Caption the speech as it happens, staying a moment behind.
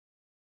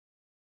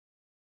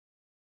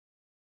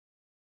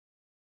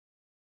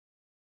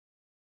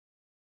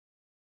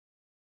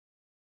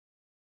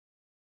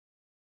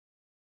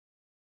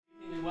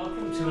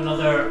Welcome to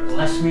another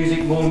Less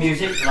Music, More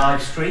Music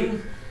live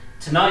stream.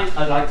 Tonight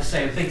I'd like to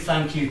say a big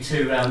thank you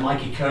to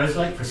Mikey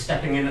Kerslake for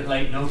stepping in at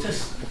late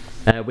notice.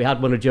 We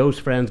had one of Joe's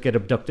friends get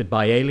abducted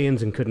by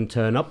aliens and couldn't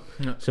turn up.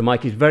 No. So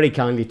Mikey's very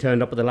kindly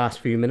turned up at the last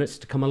few minutes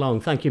to come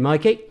along. Thank you,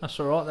 Mikey. That's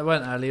all right. They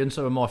weren't aliens,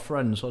 they were my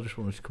friends, so I just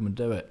wanted to come and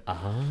do it.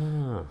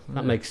 Ah,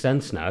 that makes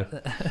sense now.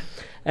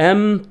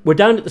 We're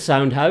down at the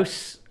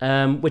Soundhouse,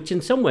 which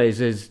in some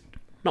ways is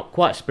not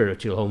quite a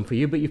spiritual home for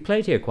you, but you've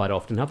played here quite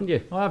often, haven't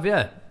you? I have,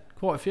 yeah.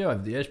 Quite a few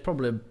over the years.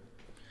 Probably,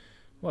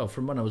 well,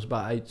 from when I was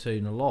about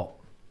 18, a lot.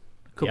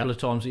 A couple of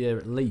times a year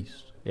at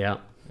least. Yeah.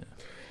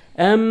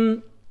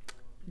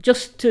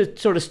 Just to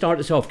sort of start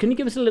us off, can you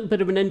give us a little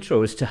bit of an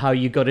intro as to how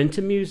you got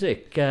into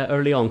music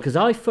early on? Because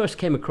I first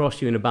came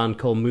across you in a band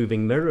called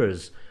Moving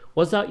Mirrors.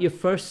 Was that your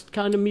first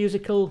kind of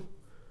musical?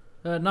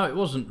 No, it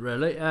wasn't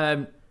really.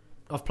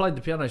 I've played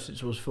the piano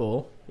since I was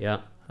 4.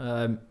 Yeah.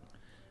 And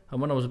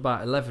when I was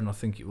about 11, I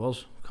think it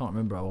was. I can't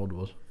remember how old I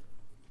was.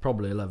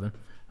 Probably 11.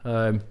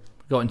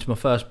 Got into my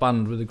first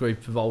band with a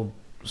group of old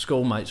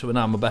schoolmates who are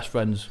now my best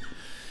friends,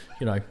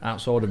 you know,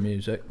 outside of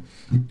music.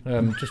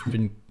 Just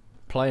been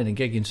playing and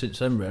gigging since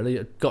then, really.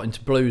 I got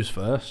into blues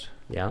first,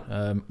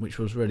 which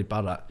I was really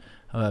bad at,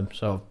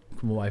 so I've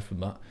come away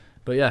from that.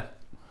 But yeah,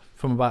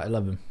 from about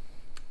 11.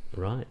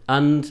 Right.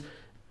 And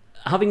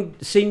having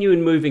seen you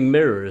in Moving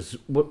Mirrors,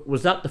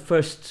 was that the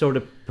first sort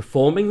of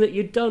performing that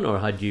you'd done, or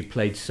had you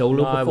played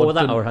solo before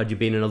that, or had you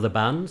been in other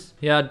bands?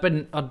 Yeah,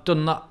 I'd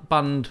done that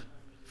band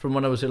from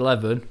when I was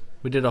 11.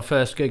 We did our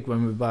first gig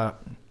when we were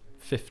about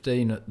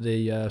 15 at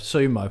the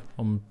Sumo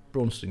on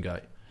Braunston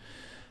Gate.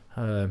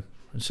 And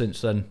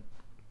since then,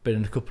 been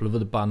in a couple of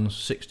other bands,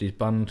 60s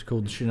band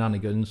called the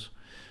Shenanigans.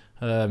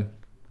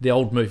 The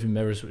old Moving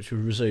Mirrors, which were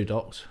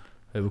Razoo-Docs,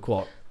 who were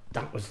quite...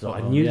 That was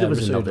I knew there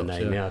was another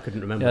name, I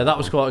couldn't remember. Yeah, that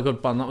was quite a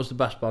good band. That was the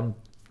best band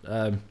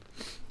at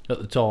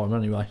the time,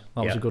 anyway.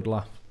 That was a good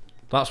laugh.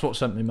 That's what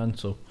sent me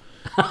mental.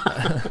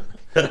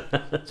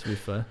 To be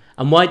fair.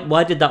 And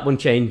why did that one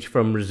change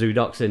from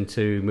Razoo-Docs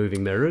into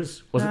Moving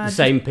Mirrors? Was it the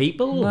same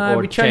people, or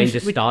we changed the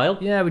style?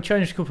 Yeah, we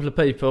changed a couple of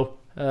people,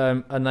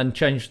 and then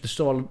changed the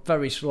style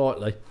very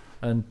slightly,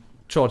 and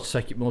tried to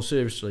take it more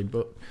seriously.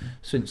 But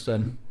since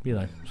then, you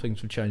know,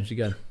 things have changed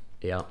again.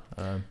 Yeah.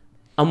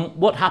 And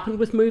what happened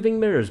with Moving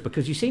Mirrors?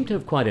 Because you seem to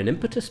have quite an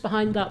impetus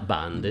behind that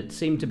band. It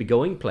seemed to be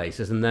going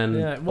places, and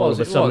then all of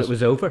a sudden it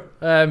was over.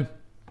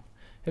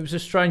 It was a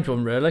strange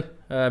one, really.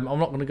 I'm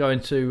not going to go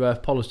into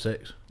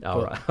politics.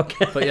 Right,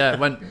 okay. But yeah, it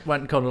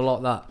went kind of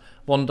like that.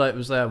 One day it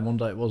was there, and one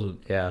day it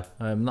wasn't. Yeah.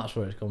 That's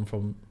where it's gone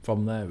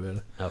from there,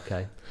 really.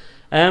 Okay.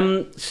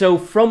 So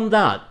from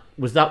that,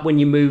 was that when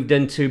you moved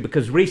into...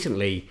 Because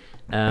recently,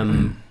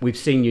 we've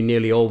seen you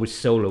nearly always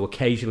solo,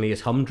 occasionally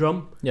as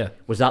humdrum. Yeah.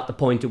 Was that the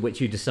point at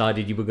which you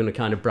decided you were going to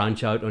kind of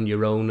branch out on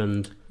your own?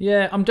 And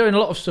yeah, I'm doing a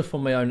lot of stuff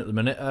on my own at the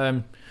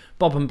minute.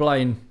 Bob and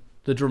Blaine,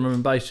 the drummer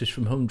and bassist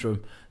from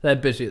Humdrum, they're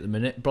busy at the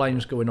minute.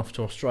 Blaine's going off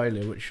to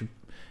Australia, which,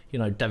 you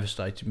know,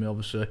 devastated me,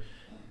 obviously,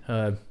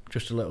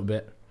 just a little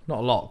bit. Not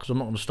a lot, because I'm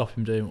not going to stop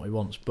him doing what he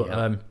wants.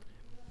 But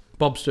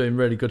Bob's doing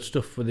really good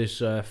stuff with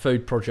his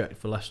food project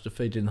for Leicester,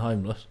 feeding the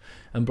homeless,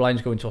 and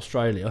Blaine's going to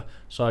Australia.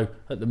 So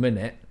at the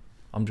minute,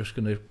 I'm just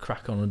going to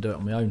crack on and do it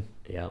on my own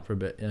for a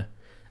bit, yeah.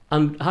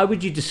 And how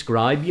would you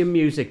describe your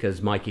music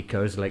as Mikey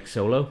Kerslake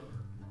solo?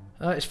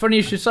 It's funny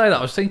you should say that.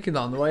 I was thinking that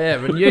on the way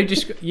here, and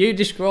you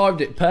described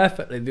it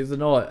perfectly the other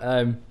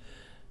night.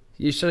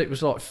 You said it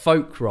was like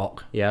folk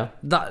rock. Yeah.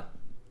 That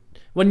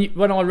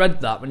when I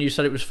read that, when you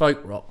said it was folk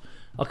rock,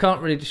 I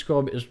can't really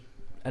describe it as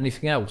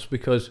anything else,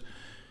 because,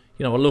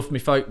 you know, I love my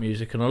folk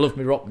music and I love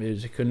my rock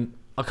music, and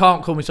I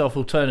can't call myself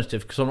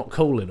alternative because I'm not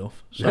cool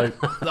enough. So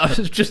that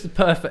was just the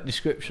perfect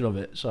description of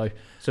it. So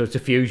it's a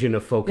fusion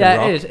of folk and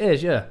rock. Yeah, it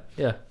is. Yeah.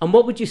 And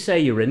what would you say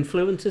your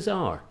influences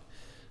are?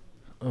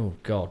 Oh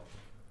God.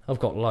 I've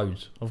got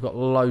loads. I've got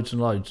loads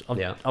and loads.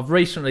 I've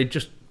recently,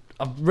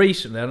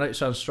 I know it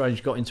sounds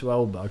strange, got into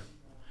Elbow.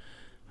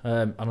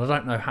 And I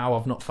don't know how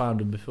I've not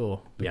found them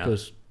before,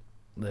 because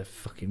they're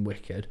fucking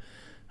wicked.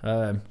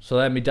 So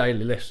they're my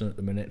daily listen at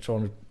the minute,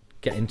 trying to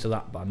get into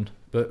that band.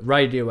 But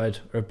Radiohead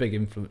are a big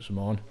influence of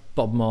mine.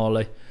 Bob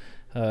Marley,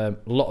 a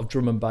lot of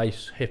drum and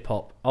bass, hip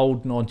hop,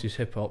 old 90s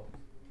hip hop.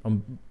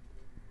 I'm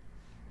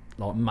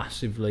like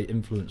massively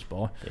influenced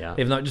by,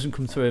 even though it doesn't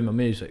come through in my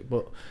music.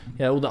 But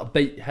yeah, all that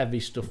beat heavy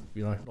stuff,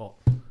 you know,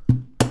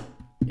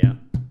 yeah.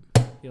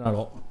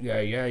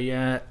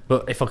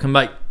 But if I can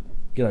make,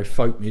 you know,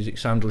 folk music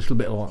sound a little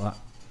bit like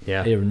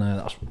that, here and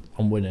there,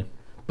 I'm winning.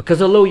 Because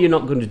although you're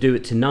not going to do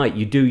it tonight,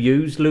 you do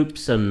use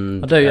loops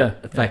and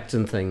effects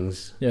and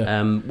things. Yeah.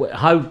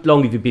 How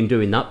long have you been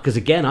doing that? Because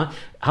again,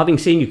 having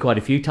seen you quite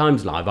a few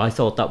times live, I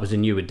thought that was a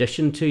new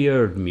addition to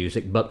your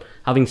music. But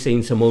having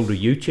seen some older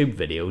YouTube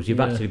videos, you've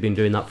actually been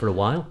doing that for a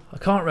while. I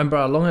can't remember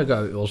how long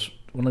ago it was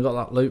when I got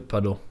that loop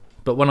pedal.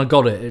 But when I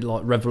got it, it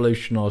like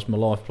revolutionised my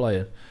life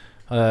playing.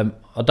 I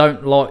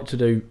don't like to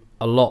do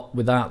a lot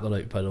without the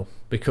loop pedal,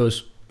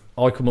 because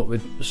I come up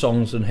with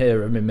songs and hear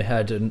them in my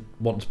head and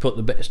want to put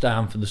the bits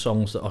down for the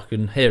songs that I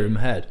can hear in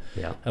my head.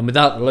 Yeah. And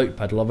without the loop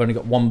pedal, I've only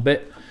got one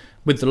bit.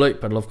 with the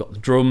loop pedal, I've got the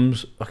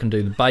drums, I can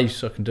do the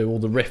bass, I can do all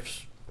the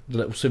riffs, the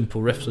little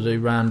simple riffs I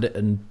do around it,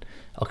 and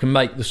I can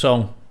make the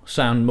song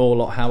sound more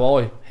like how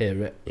I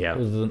hear it,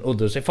 other than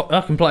others. If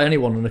I can play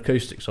anyone an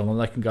acoustic song and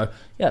they can go,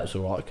 yeah, it's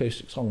all right,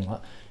 acoustic song,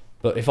 that.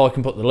 But if I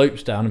can put the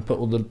loops down and put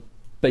all the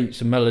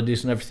beats and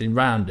melodies and everything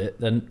around it,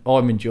 then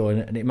I'm enjoying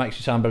it, and it makes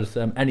it sound better to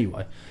them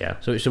anyway. Yeah.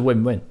 So it's a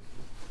win-win.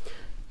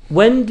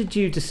 When did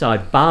you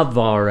decide? Bav,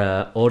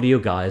 our audio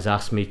guy, has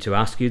asked me to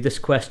ask you this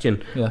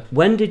question. Yeah.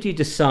 When did you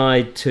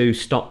decide to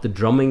stop the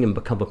drumming and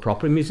become a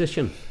proper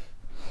musician?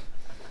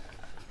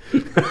 I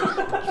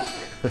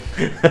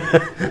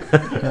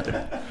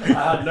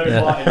had no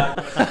part in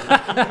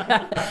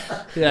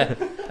that. Yeah.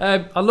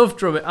 I love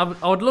drumming.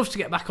 I would love to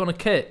get back on a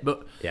kit,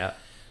 but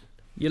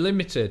you're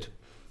limited.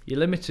 You're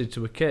limited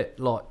to a kit.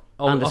 Like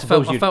I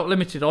felt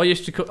limited. I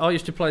used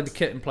to play the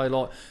kit and play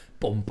like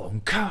boom boom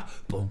ka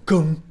boom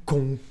gum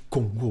gum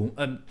gum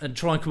gum and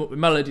try and come up with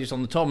melodies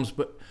on the toms,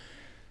 but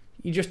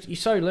you're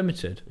so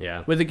limited.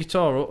 Yeah. With the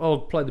guitar, I'll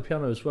play the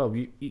piano as well.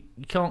 You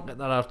can't get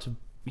that out of.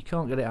 You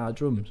can't get it out of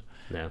drums.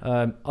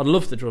 No. I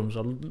love the drums.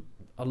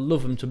 I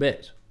love them to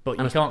bits, but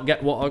you can't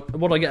get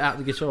what I get out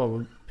of the guitar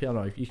or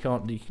piano.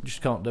 You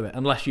just can't do it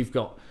unless you've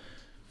got,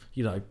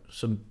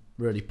 some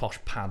really posh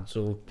pads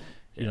or,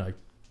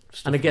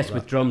 And I guess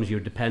with drums,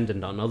 you're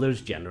dependent on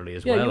others generally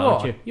as well,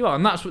 aren't you? You are,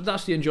 and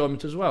that's the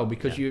enjoyment as well,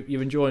 because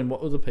you're enjoying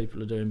what other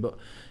people are doing. But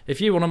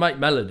if you want to make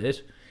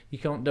melodies, you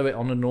can't do it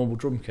on a normal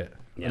drum kit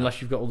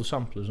unless you've got all the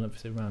samplers and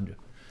everything around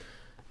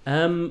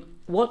you.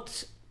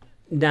 What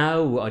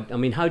now? I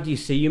mean, how do you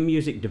see your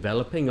music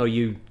developing? Are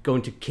you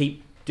going to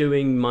keep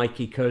doing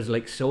Mikey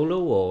Kerslake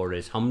solo, or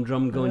is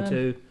Humdrum going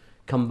to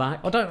come back?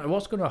 I don't know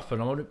what's going to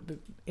happen.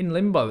 I'm in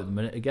limbo at the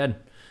minute again.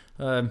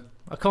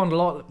 I kind of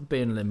like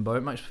being in limbo.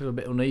 It makes me feel a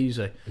bit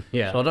uneasy.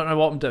 Yeah. So I don't know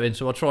what I'm doing.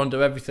 So I try and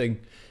do everything.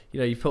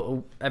 You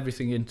put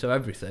everything into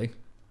everything.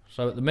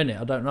 So at the minute,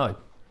 I don't know.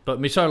 But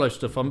my solo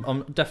stuff,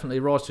 I'm definitely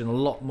writing a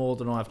lot more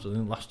than I have done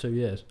in the last 2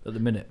 years at the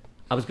minute.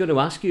 I was going to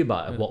ask you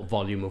about what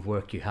volume of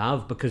work you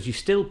have, because you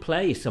still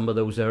play some of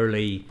those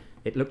early,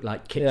 it looked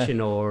like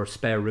kitchen or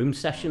spare room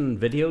session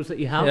videos that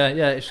you have.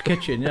 Yeah, it's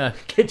kitchen,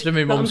 It's in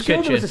my mum's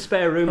kitchen. There was a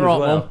spare room as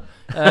well.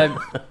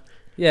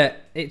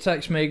 It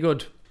takes me a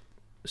good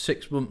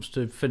 6 months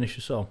to finish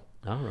a song.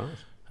 Oh, right.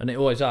 And it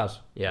always has.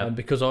 Yeah.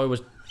 Because I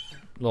always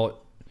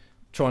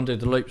try and do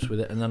the loops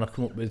with it, and then I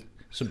come up with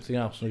something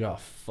else and I go, oh,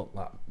 fuck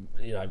that.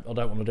 I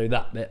don't want to do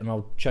that bit, and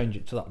I'll change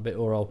it to that bit,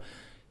 or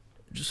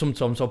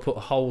sometimes I'll put a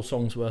whole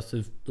song's worth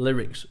of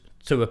lyrics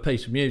to a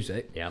piece of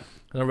music. Yeah.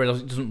 And I realise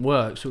it doesn't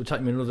work, so it would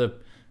take me another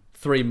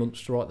 3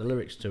 months to write the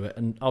lyrics to it,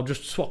 and I'll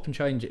just swap and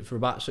change it for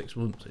about 6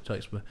 months. It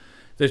takes me.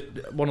 There's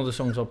one of the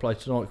songs I played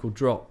tonight called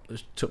Drop.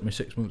 It took me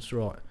 6 months to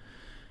write,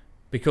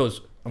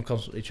 because I'm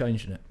constantly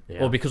changing it,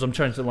 or because I'm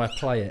changing the way I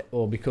play it,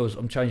 or because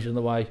I'm changing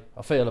the way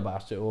I feel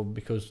about it, or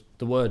because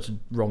the words are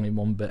wrong in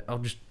one bit.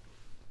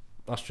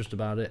 That's just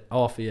about it.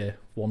 Half a year,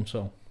 one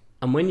song.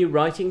 And when you're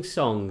writing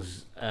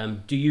songs,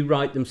 do you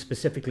write them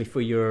specifically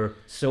for your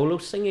solo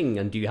singing,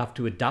 and do you have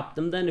to adapt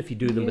them then if you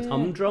do them with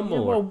Humdrum?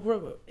 Or?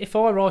 Well, if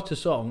I write a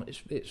song,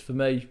 it's for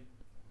me.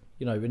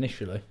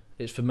 Initially,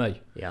 it's for me.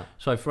 Yeah.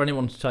 So for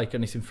anyone to take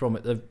anything from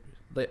it,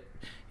 they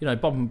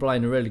Bob and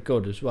Blaine are really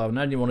good as well, and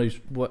anyone who's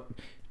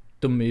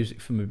done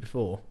music for me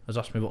before has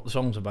asked me what the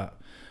song's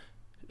about.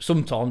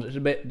 Sometimes it's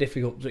a bit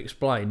difficult to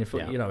explain if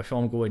if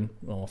I'm going,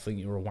 I think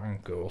you're a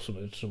wanker or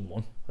something to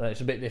someone. It's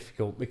a bit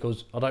difficult,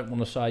 because I don't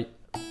want to say,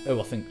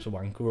 I think's a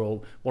wanker,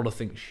 or what I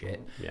think's shit.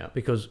 Yeah.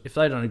 Because if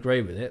they don't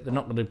agree with it, they're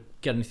not going to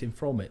get anything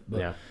from it.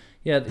 But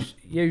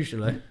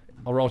usually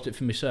I write it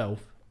for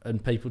myself,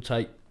 and people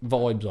take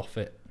vibes off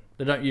it.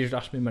 They don't usually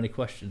ask me many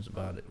questions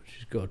about it, which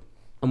is good.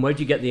 And where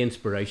do you get the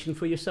inspiration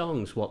for your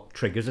songs? What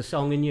triggers a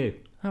song in you?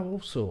 Oh,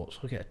 all sorts.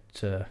 I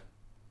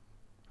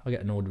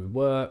get annoyed with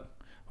work,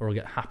 or I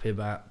get happy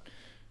about,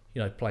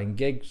 playing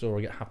gigs, or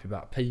I get happy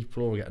about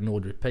people, or I get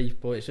annoyed with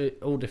people. It's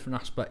all different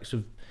aspects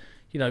of,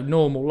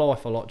 normal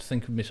life. I like to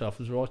think of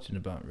myself as writing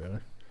about, really.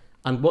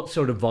 And what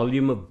sort of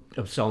volume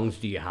of songs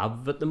do you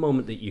have at the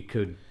moment that you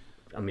could,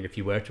 if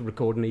you were to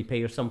record an EP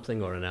or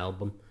something, or an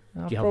album,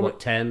 do you have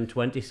 10,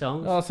 20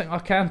 songs? I think I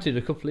counted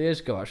a couple of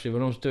years ago, actually,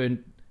 when I was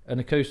doing an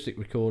acoustic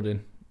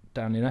recording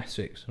down in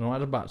Essex, and I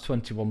had about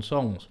 21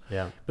 songs.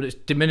 Yeah. But it's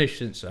diminished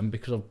since then,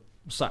 because I've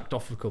sacked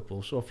off a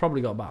couple, so I've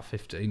probably got about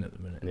 15 at the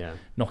minute. Yeah.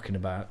 Knocking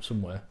about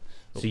somewhere.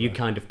 So you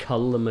kind of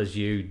cull them as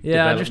you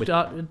I just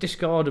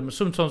discard them.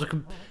 Sometimes I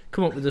can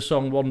come up with a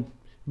song 1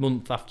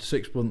 month after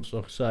 6 months,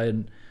 like I say,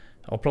 and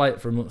I'll play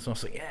it for a month, and I'll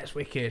think, yeah, it's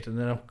wicked, and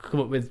then I'll come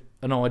up with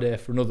an idea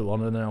for another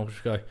one, and then I'll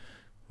just go,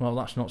 well,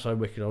 that's not so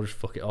wicked, I'll just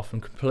fuck it off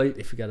and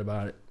completely forget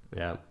about it.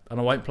 Yeah. And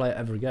I won't play it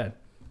ever again.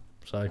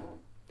 So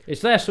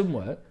it's there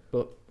somewhere,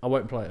 but I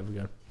won't play it ever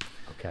again.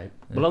 Okay.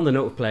 Yeah. Well, on the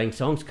note of playing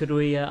songs, could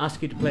we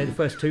ask you to play the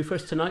first two for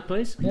us tonight,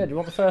 please? Yeah, do you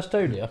want the first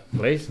two, do you?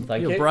 Please,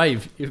 thank you. You're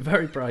brave. You're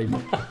very brave.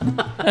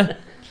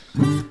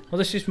 Well,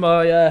 this is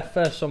my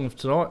first song of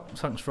tonight.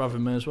 Thanks for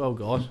having me as well,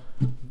 guys.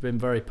 You've been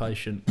very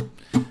patient.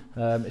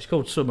 It's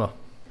called Summer.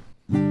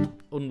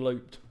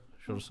 Unlooped,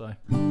 should I say.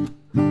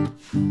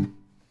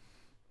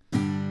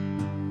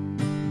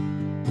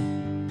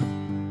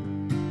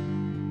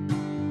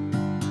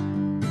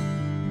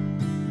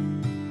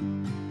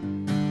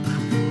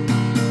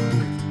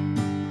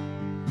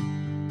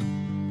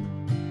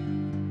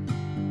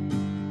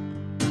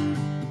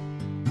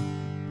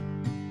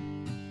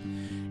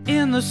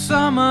 the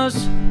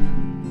summer's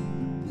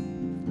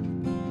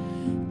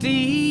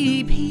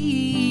deep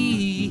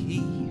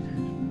heat,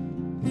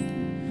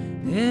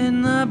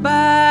 in the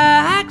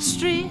back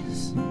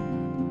streets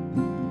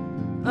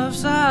of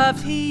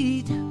soft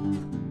heat.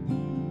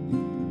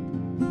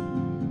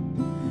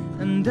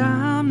 And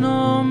I'm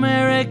no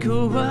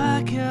miracle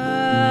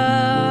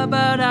worker,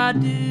 but I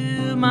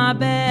do my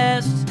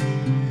best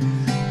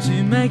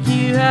to make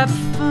you have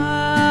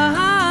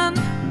fun,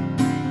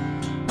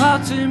 or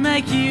to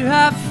make you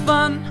have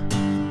fun.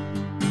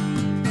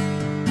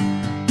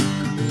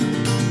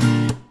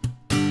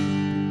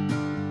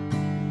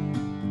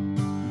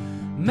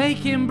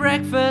 Making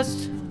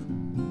breakfast,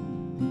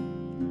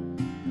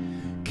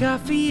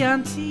 coffee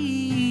and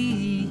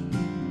tea,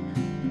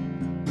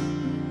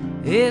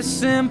 it's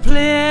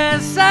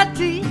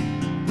simplicity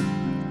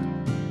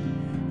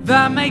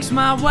that makes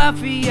my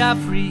welfare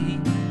free.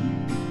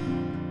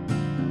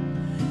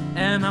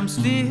 And I'm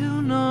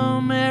still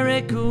no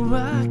miracle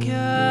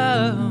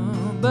worker,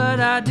 but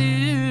I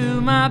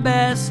do my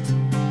best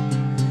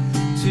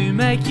to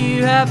make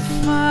you have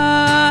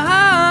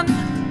fun,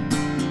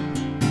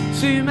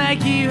 to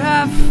make you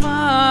have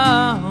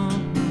fun,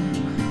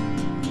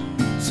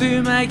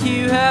 to make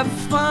you have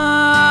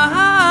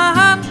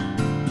fun,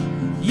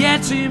 yeah,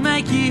 to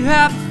make you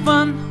have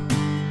fun.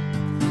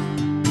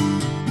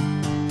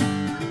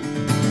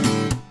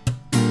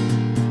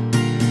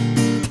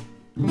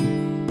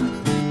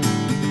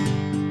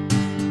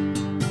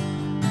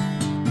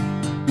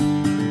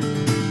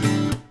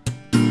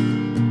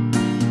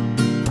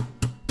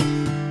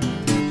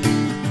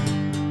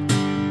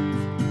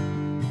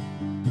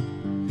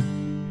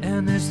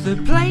 And it's the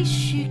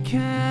place you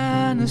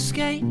can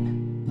escape,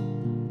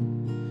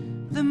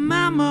 the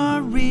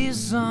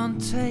memories on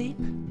tape,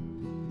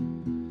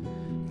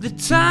 the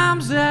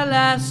times that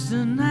last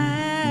an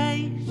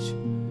age,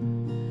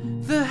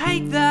 the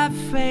hate that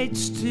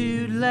fades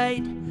too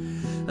late,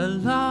 a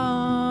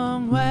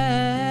long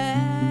way,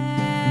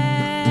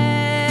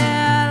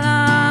 a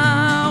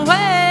long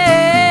way.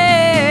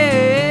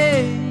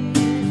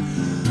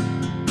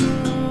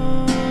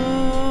 Oh.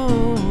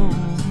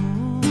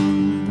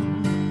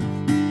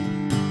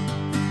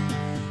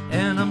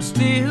 And I'm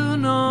still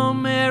no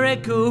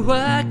miracle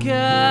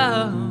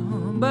worker,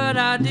 but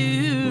I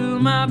do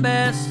my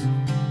best.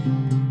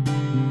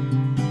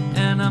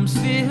 And I'm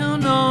still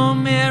no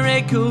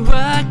miracle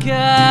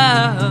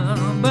worker,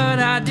 but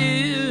I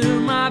do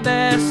my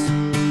best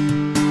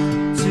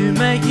to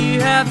make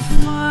you have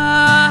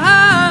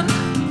fun,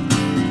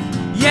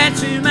 yeah,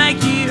 to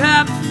make you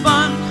have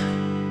fun.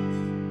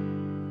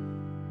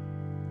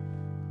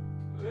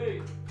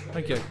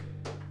 Thank you.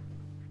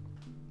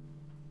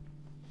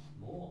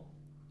 More.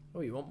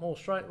 Oh, you want more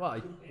straight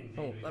away?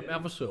 Oh, let me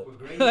have a sup.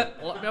 Let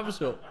me have a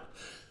sup.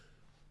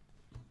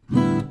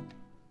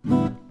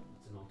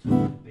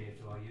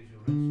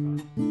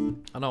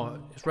 I know,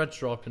 it's Red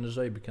Stripe in a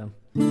zebra can.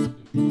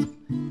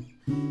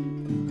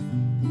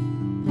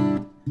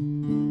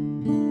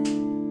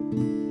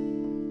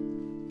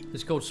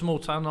 It's called Small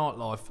Town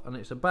Nightlife, and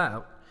it's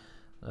about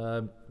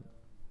the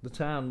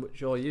town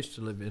which I used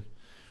to live in,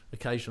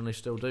 occasionally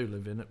still do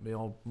live in, at my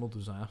old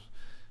mother's house,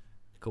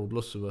 called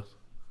Lutterworth.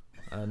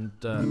 And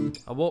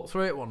I walked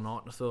through it one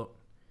night and I thought,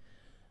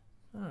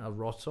 I'll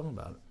write a song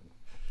about it.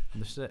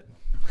 And this is it.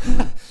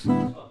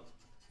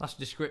 That's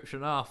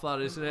description half,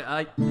 that, isn't it,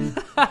 eh?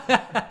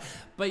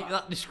 Beat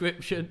that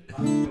description.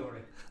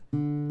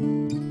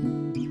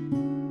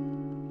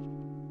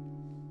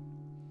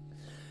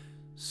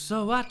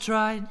 So I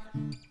tried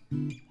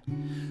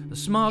a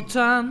small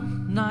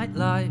town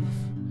nightlife,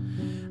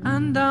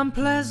 and I'm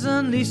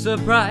pleasantly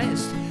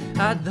surprised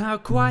at how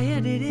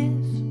quiet it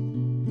is.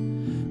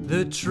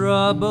 The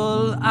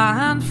trouble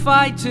and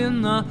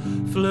fighting, the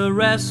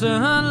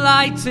fluorescent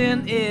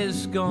lighting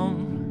is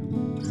gone.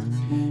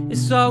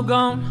 It's all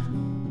gone,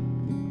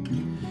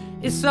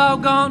 it's all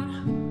gone,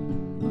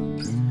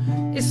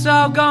 it's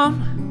all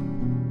gone,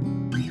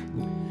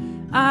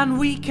 and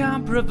we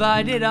can't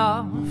provide it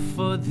all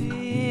for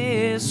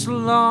this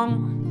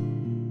long.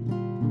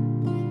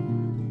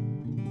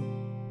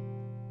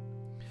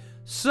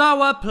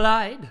 So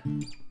applied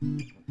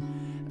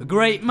a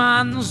great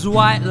man's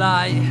white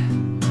lie,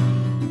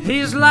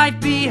 his life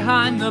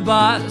behind the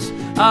bars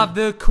of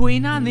the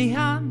Queen and the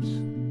Arms.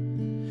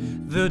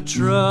 The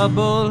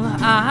trouble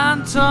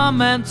and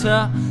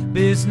tormentor,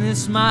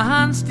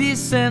 businessman's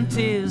descent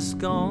is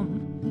gone.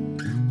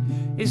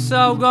 It's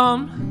all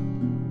gone,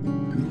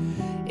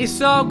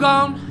 it's all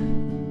gone,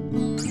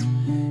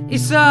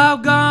 it's all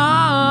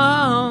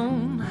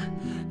gone.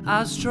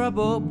 As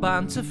troubled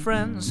banter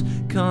friends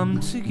come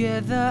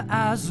together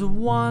as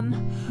one.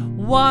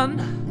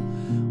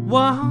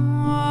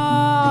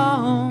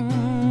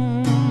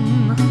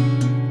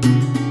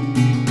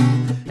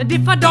 And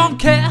if I don't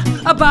care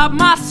about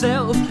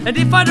myself, and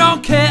if I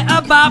don't care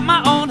about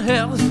my own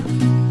health,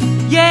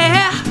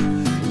 yeah.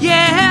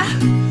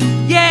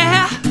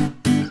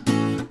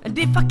 And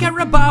if I care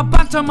about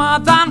banter more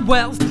than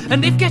wealth,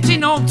 and if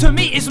getting on to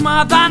me is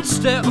more than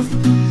stealth,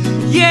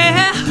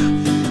 yeah.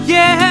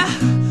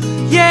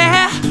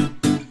 yeah,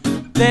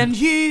 then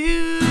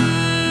you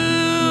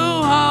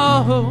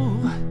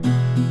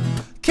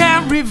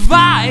can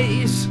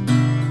revise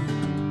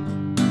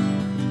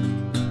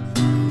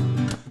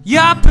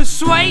your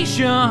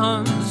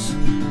persuasions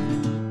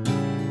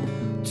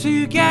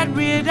to get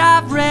rid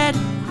of red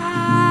eyes.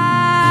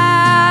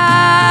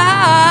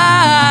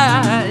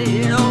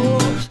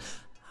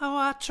 Oh,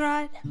 I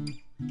tried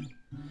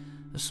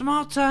a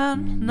small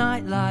town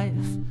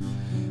nightlife,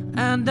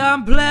 and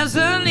I'm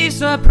pleasantly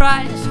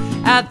surprised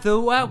at the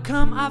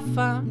welcome I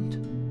found.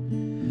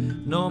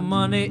 No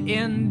money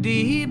in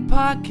the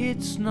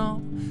pockets,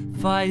 no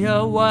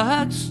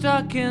fireworks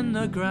stuck in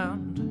the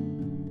ground.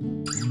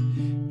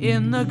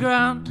 In the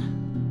ground,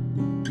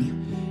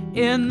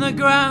 in the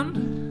ground,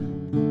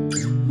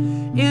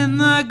 in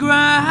the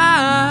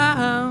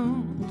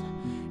ground,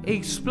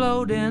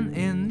 exploding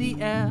in the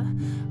air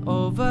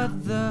over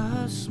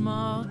the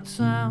small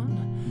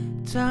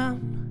town,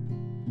 town.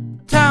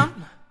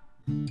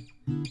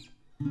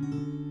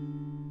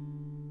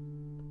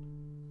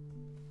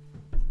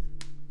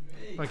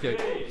 Thank you.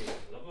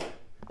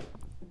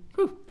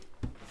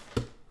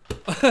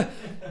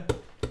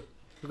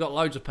 We've got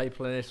loads of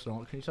people in this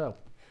tonight, can you tell?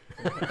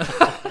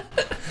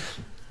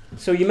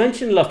 So you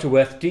mentioned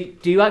Lutterworth. Do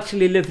you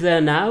actually live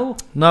there now?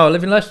 No, I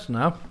live in Leicester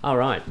now. All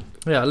right.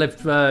 Yeah, I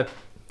live. I'm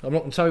not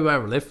going to tell you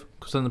where I live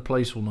because then the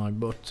police will know.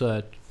 But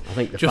I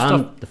think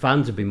the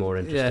fans would be more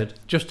interested. Yeah,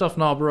 just off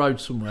Narber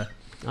Road somewhere.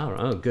 Oh,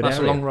 oh, good. That's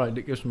area. a long road.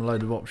 It gives them a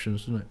load of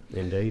options, doesn't it?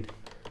 Indeed.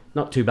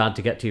 Not too bad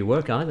to get to your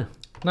work either.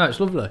 No, it's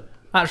lovely.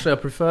 Actually, I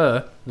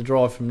prefer the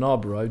drive from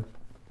Narber Road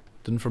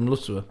than from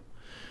Lutterworth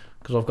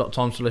because I've got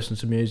time to listen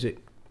to music.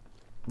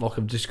 Like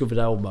I've discovered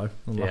Elbow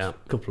in the last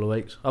couple of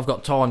weeks. I've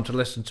got time to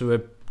listen to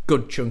a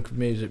good chunk of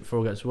music before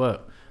I get to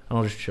work, and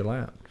I'll just chill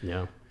out.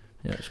 Yeah,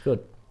 it's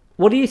good.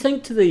 What do you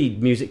think to the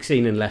music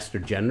scene in Leicester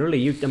generally?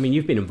 You've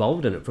been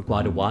involved in it for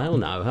quite a while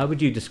now. How would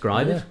you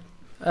describe it?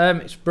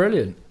 It's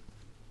brilliant.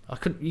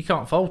 You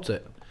can't fault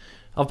it.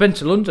 I've been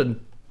to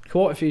London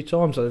quite a few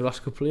times over the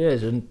last couple of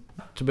years, and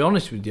to be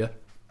honest with you,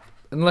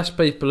 unless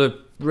people are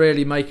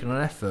really making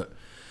an effort,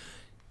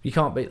 you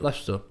can't beat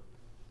Leicester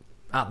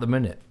at the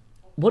minute.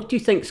 What do you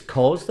think's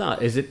caused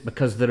that? Is it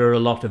because there are a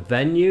lot of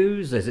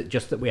venues? Is it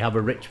just that we have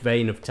a rich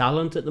vein of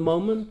talent at the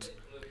moment?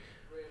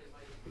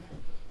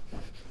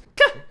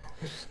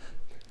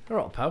 All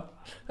right, pal.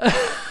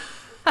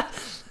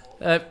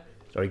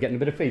 Sorry, getting a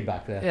bit of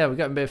feedback there. Yeah, we're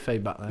getting a bit of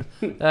feedback there.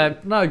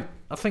 No,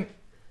 I think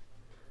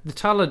the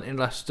talent in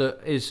Leicester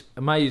is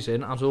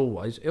amazing, as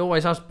always. It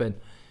always has been.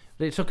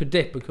 But it took a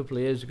dip a couple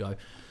of years ago.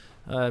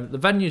 The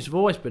venues have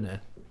always been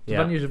here. The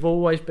venues have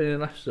always been in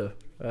Leicester.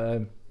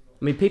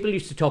 People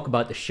used to talk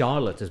about the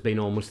Charlotte as being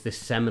almost this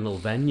seminal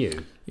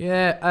venue.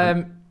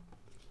 Yeah,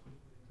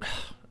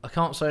 I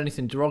can't say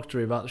anything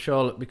derogatory about the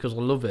Charlotte because I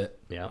love it.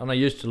 Yeah. And I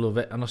used to love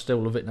it, and I still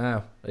love it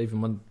now,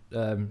 even when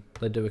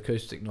they do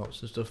acoustic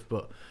nights and stuff.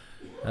 But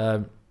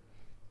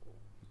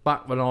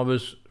back when I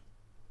was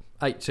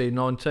 18,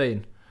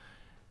 19,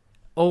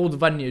 all the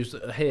venues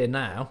that are here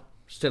now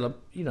still are,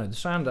 the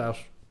Soundhouse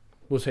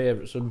was here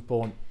at some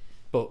point,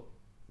 but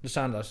the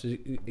Soundhouse is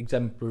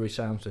exemplary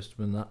sound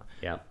system and that.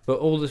 Yeah. But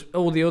all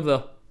the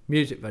other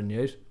music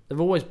venues, they've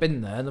always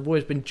been there and they've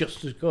always been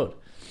just as good.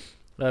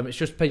 It's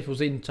just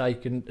people's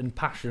intake and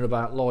passion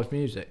about live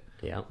music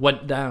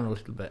went down a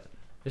little bit.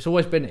 It's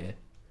always been here.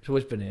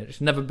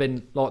 It's never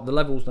been, like, the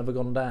level's never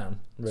gone down.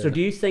 Really. So do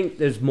you think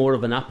there's more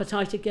of an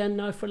appetite again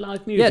now for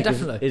live music? Yeah,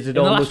 definitely. Is it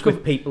almost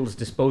with people's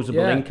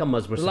disposable income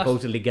as we're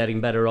supposedly getting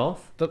better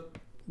off?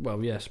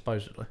 Well, yeah,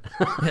 supposedly.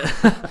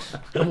 I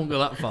won't go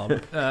that far.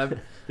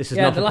 This is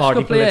not a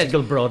party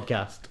political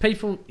broadcast.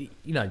 People,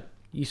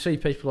 you see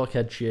people like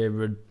Ed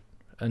Sheeran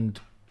and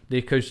the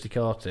acoustic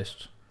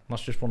artists.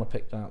 That's just one I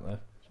picked out there.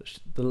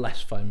 It's the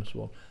less famous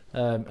one.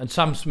 And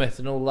Sam Smith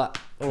and all that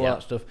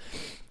stuff.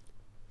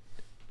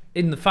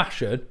 In the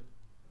fashion,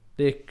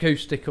 the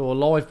acoustic or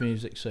live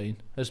music scene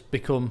has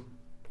become,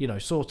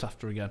 sought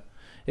after again.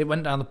 It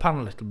went down the pan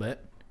a little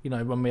bit.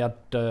 When we had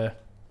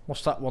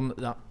what's that one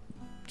that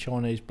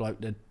Chinese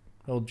bloke did,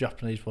 or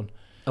Japanese one?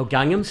 Oh,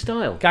 Gangnam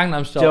Style.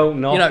 Don't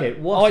knock it.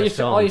 What I used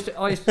to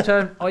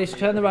turn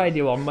the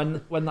radio on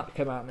when that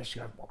came out, and I used to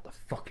go, "What the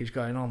fuck is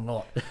going on?"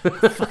 Like,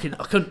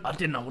 I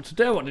didn't know what to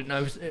do. I didn't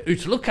know who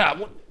to look at.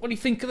 What do you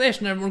think of this?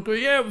 And everyone go,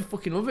 "Yeah, we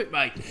fucking love it,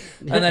 mate."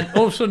 And then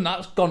all of a sudden,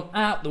 that's gone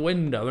out the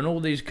window, and all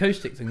these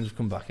acoustic things have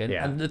come back in,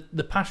 and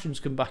the passion's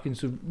come back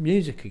into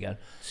music again.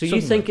 So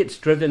suddenly. You think it's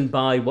driven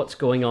by what's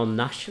going on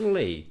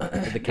nationally,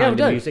 the kind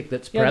of music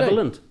that's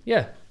prevalent?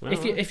 Yeah. Well,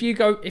 if you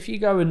go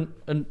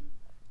and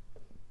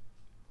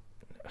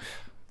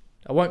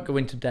I won't go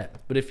into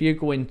depth, but if you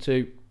go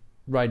into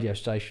radio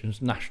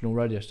stations, national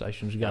radio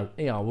stations, and go,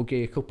 we'll give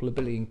you a couple of £1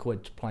 billion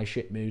to play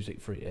shit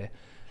music for a year,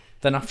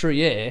 then after a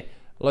year,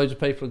 loads of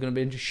people are going to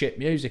be into shit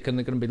music and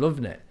they're going to be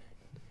loving it.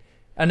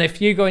 And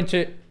if you go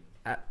into,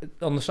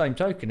 on the same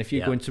token, if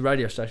you go into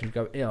radio stations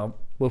and go,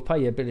 we'll pay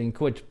you £1 billion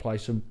to play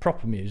some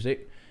proper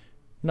music,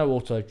 no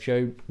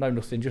auto-tune, no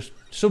nothing, just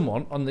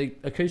someone on the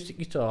acoustic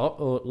guitar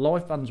or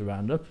live bands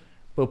around them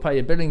we'll pay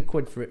you £1 billion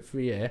for it for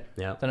a year,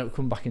 Yeah. then it'll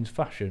come back into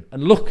fashion.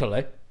 And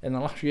luckily, in the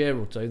last year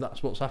or two,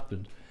 that's what's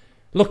happened.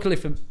 Luckily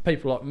for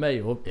people like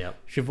me or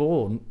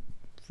Siobhan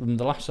from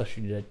the last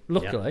session you did,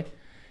 luckily,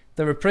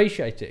 they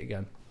appreciate it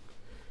again.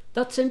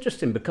 That's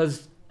interesting,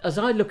 because as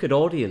I look at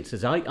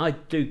audiences, I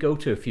do go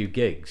to a few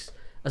gigs.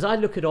 As I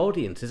look at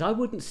audiences, I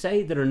wouldn't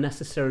say there are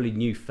necessarily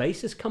new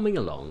faces coming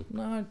along.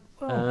 No.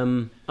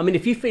 Well, I mean,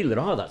 if you feel there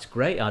are, that's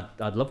great.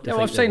 I'd love to.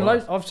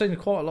 I've seen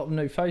quite a lot of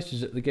new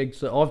faces at the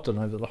gigs that I've done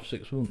over the last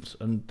 6 months,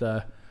 and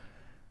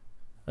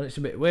it's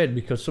a bit weird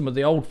because some of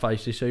the old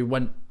faces who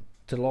went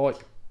to like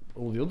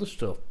all the other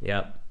stuff,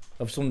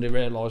 have suddenly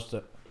realised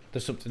that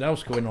there's something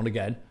else going on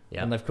again,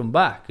 and they've come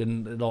back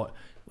and they're like,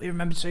 we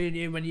remember seeing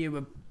you when you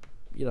were,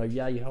 you know,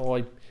 yay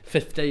high,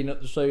 15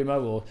 at the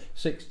Sumo or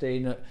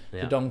 16 at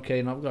the Donkey,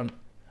 and I've gone,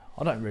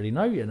 I don't really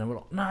know you. And we're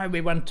like, no,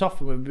 we went off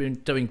and we've been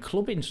doing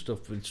clubbing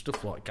stuff with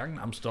stuff like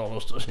Gangnam Style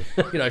or stuff,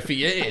 you know, for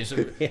years.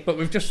 But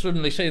we've just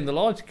suddenly seen the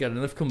light again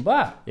and they've come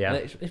back. Yeah,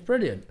 and it's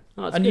brilliant.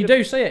 Oh, and you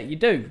do see it, you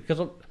do, because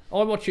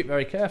I watch it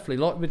very carefully,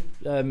 like with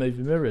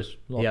Movie Mirrors,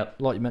 like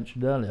you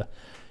mentioned earlier.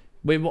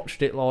 We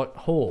watched it like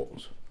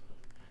hawks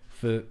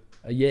for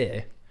a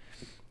year,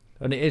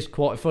 and it is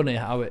quite funny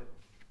how it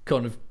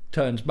kind of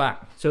turns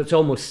back. So it's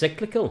almost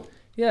cyclical.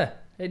 Yeah,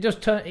 it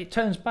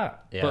turns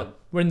back. Yeah. But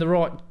we're in the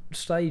right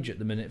stage at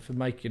the minute for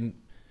making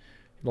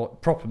like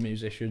proper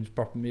musicians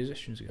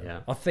again. Yeah.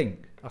 I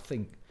think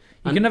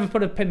you can never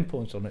put a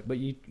pinpoint on it, but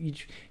you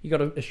got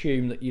to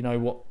assume that you know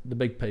what the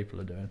big people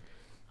are doing.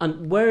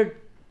 And where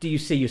do you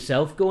see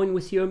yourself going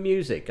with your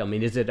music? I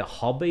mean, is it a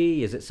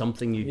hobby? Is it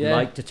something you'd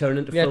like to turn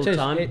into full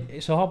time?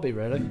 It's a hobby,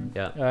 really.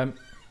 Yeah.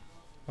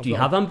 Do you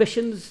have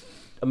ambitions?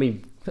 I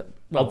mean,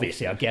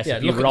 obviously, I guess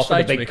if you were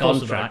offered a big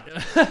contract.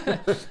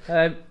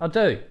 I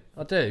do.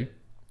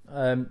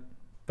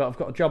 But I've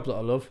got a job that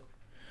I love.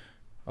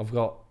 I've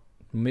got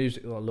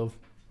music that I love.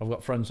 I've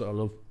got friends that I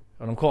love.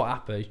 And I'm quite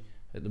happy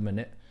at the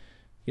minute.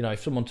 You know,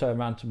 if someone turned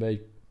around to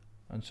me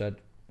and said,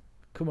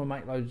 come and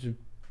make loads of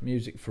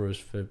music for us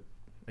for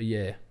a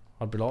year,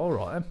 I'd be like, all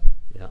right then.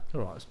 Yeah.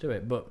 All right, let's do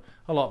it. But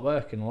I like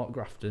working, I like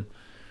grafting.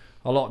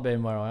 I like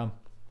being where I am.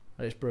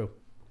 It's brilliant.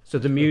 So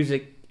the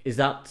music, is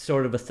that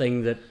sort of a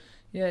thing that...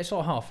 Yeah, it's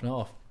like half and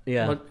half.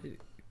 Yeah.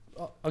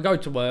 I go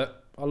to work.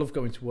 I love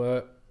going to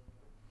work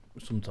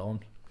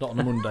sometimes. Not on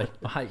a Monday.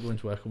 I hate going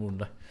to work on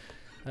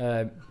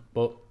Monday.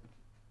 But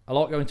I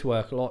like going to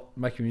work. I like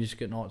making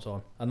music at night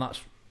time. And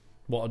that's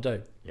what I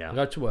do. Yeah. I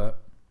go to work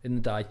in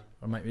the day.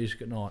 I make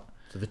music at night.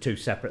 So the two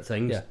separate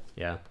things? Yeah.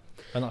 Yeah.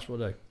 And that's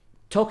what I do.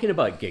 Talking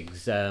about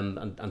gigs,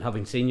 and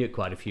having seen you at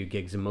quite a few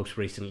gigs, and most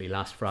recently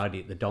last Friday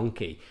at the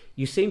Donkey,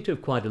 you seem to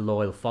have quite a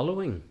loyal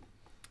following.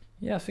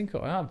 Yeah, I think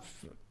I have,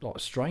 like,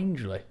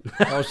 strangely.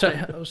 I was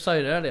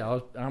saying earlier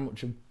how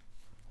much, you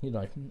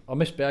know, I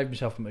misbehave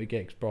myself at my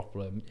gigs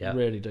properly. I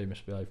really do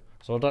misbehave.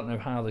 So I don't know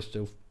how they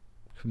still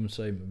come and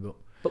see me,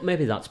 but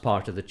maybe that's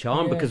part of the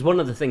charm, because one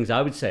of the things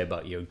I would say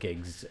about your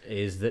gigs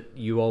is that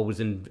you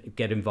always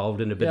get involved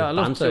in a bit of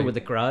banter with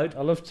the crowd.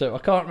 I love to. I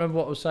can't remember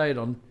what I was saying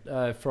on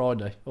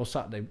Friday or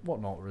Saturday.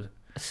 What night was it?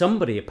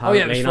 Somebody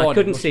apparently, and I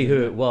couldn't see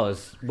who it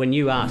was, when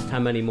you asked how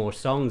many more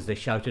songs, they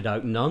shouted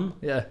out none.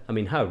 Yeah. I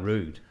mean, how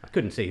rude. I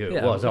couldn't see who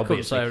it was,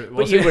 obviously. Say who it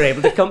was. But you were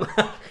able to come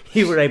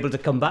you were able to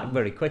come back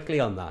very quickly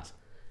on that.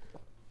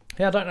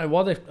 Yeah, I don't know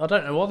why they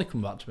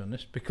come back, to be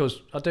honest,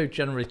 because I do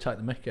generally take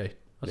the mickey.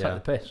 I take the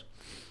piss.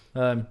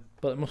 But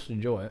they must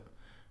enjoy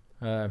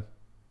it.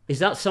 Is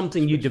that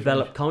something you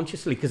develop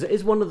consciously? Because it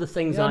is one of the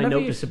things I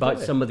notice about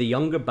some of the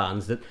younger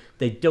bands, that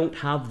they don't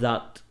have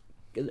that.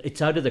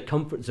 It's out of their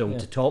comfort zone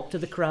to talk to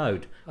the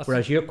crowd,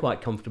 whereas you're quite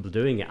comfortable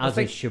doing it, as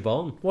is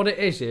Siobhan. What it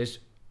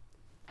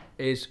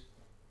is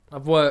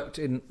I've worked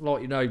in,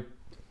 like, you know,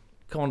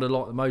 kind of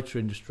like the motor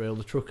industry or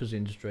the truckers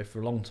industry for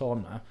a long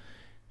time now.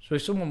 So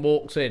if someone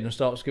walks in and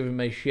starts giving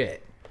me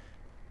shit,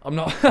 you're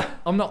not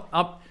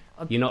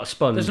a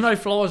sponge. There's no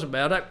flies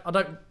about it. I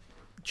don't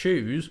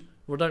choose,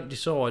 or I don't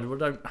decide, or I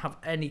don't have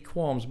any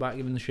qualms about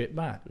giving the shit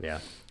back. Yeah.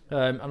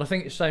 And I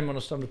think it's the same when I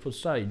stand up on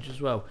stage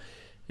as well.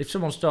 If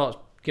someone starts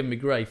giving me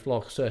grief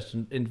like a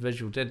certain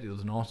individual did the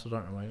other night, I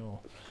don't know where you are.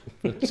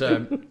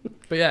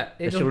 But yeah,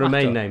 it doesn't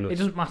remain nameless. It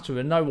doesn't matter,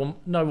 and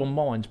no one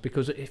minds,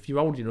 because if you're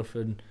old enough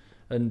and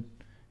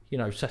you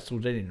know,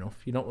 settled in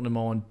enough, you're not going to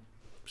mind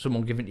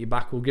someone giving it you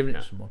back or giving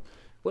it to someone.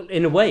 Well,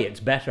 in a way, it's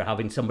better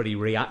having somebody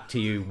react to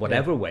you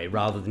whatever way,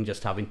 rather than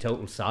just having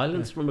total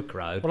silence from a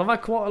crowd. Well, I've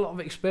had quite a lot of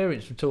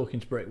experience from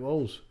talking to brick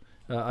walls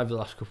over the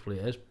last couple of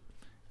years.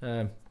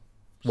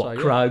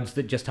 Crowds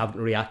that just haven't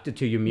reacted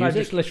to your music?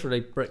 No, just literally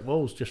brick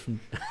walls, just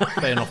from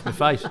being off my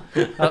face.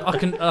 I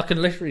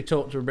can literally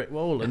talk to a brick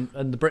wall,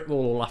 and the brick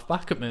wall will laugh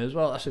back at me as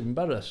well. That's even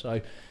better.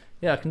 So,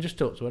 yeah, I can just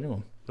talk to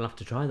anyone. We'll have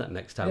to try that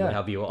next time we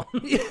have you on.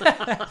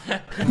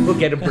 We'll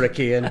get a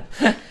brickie in.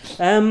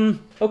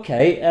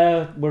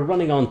 Okay, we're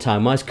running on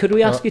time-wise. Could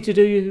we ask you to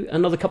do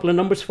another couple of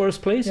numbers for us,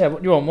 please? Yeah,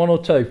 what do you want, one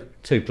or two?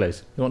 Two,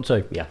 please. You want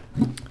two? Yeah.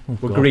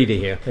 We're greedy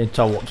here. Being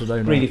told what to do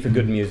now. Greedy for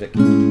good music.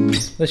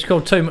 This is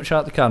called Too Much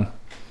Out the Can.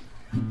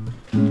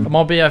 Am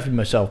I behaving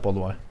myself, by the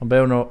way? I'm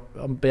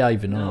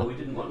behaving. No, we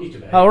didn't want you to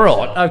behave. Oh,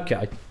 right,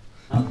 okay.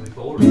 That would be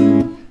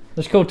boring.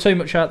 Let's call too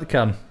much out the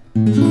can.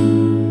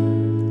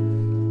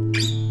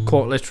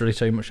 Quite literally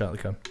too much out the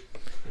can.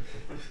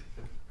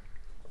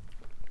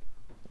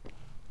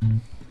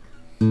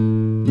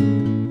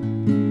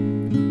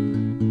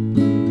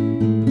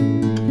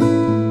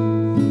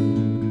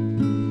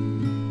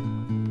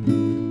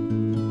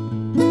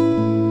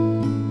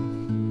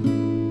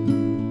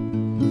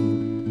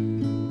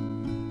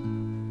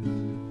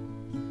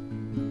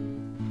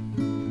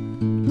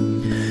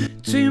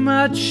 Too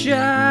much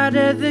out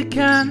of the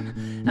can,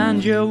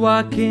 and you're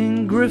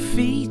walking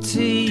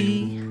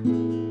graffiti,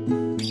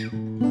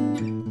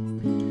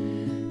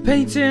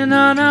 painting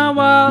on a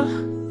wall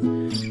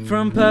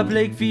from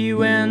public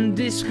view and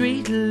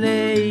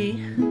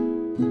discreetly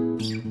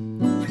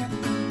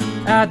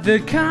at the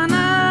corner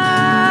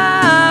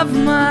of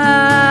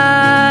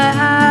my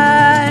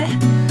eye.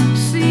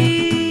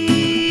 See,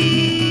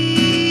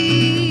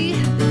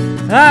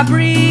 I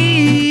breathe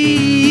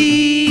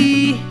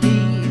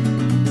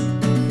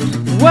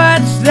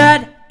words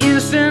that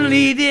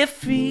instantly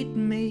defeat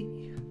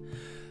me.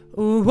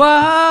 Ooh,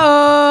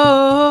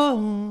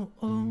 oh,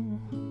 oh,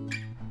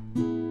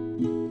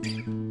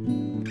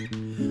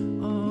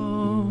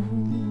 oh,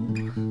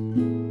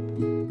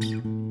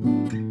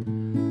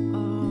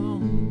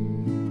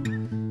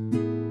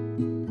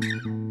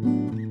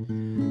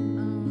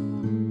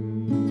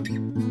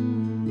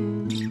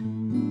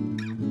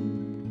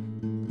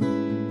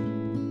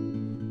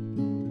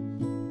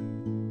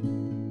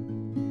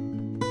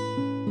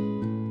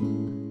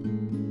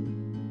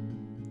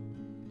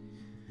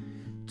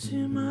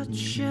 too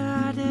much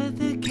out of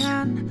the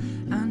can,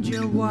 and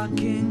you're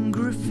walking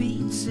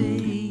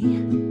graffiti,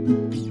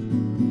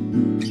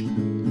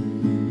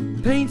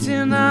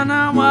 painting on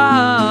a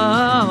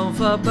wall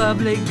for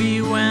public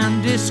view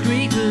and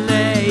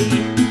discreetly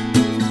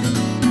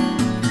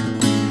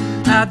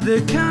at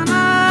the corner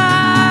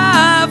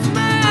of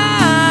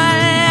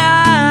my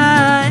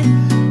eye.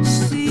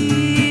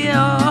 See,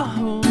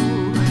 oh,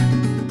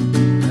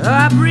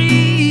 I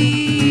breathe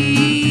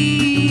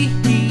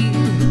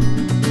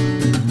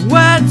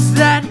words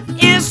that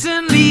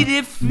instantly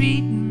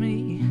defeat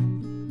me,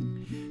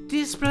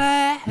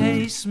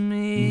 displace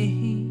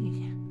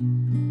me,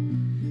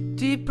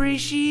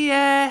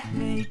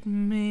 depreciate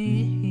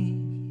me,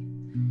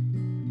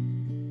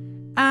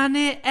 and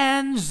it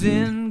ends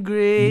in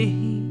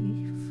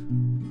grief,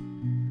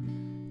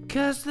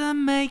 'cause the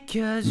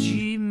makers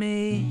you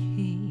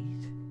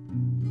meet,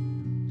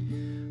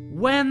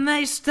 when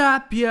they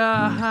stop your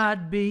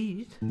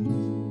heartbeat.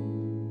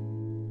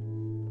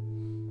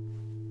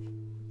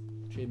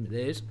 Jim, it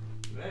is.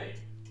 Right.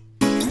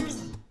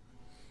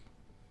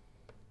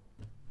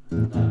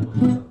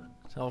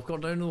 So I've got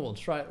to do another one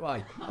straight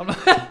away.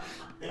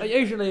 I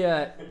usually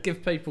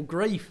give people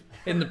grief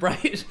in the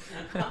breaks.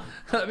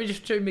 Let me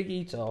just tune my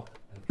guitar.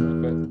 See,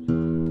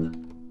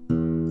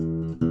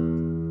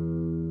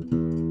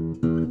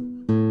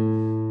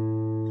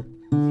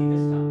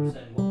 this time we're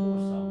saying one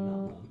more song,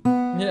 not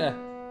one. Yeah.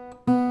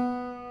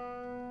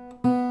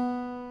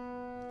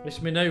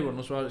 It's my new one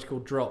as well, it's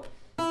called Drop.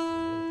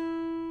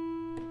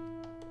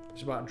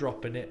 It's about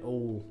dropping it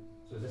all.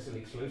 So is this an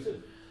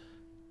exclusive?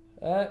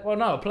 Well,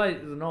 no, I played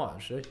it the other night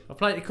actually. I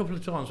played it a couple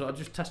of times, but I was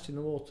just testing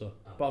the water.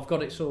 Oh. But I've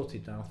got it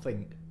sorted now, I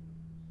think.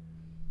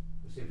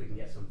 We'll see if we can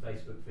get some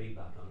Facebook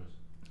feedback on it.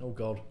 Oh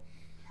God.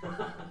 You'll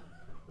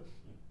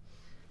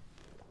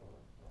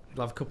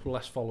have a couple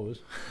less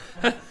followers.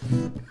 Yeah,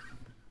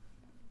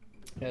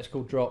 it's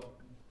called Drop.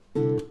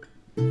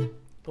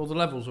 All the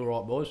levels are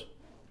alright, boys.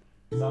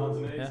 Sounds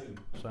amazing.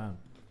 Yeah, sound.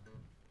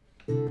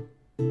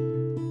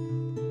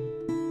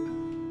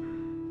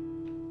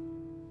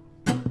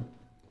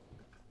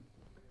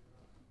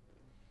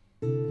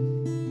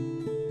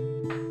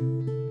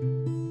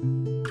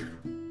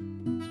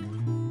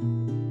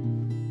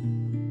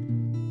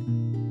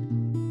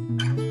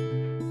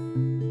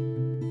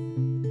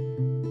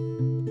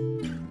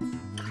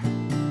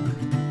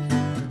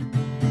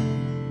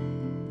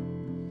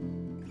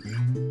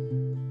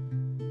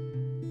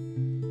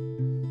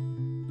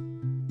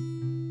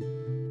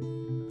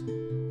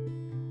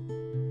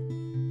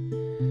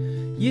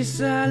 Your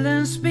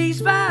silence speaks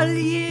volumes,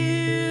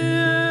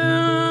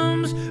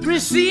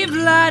 receive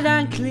light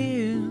and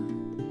clear.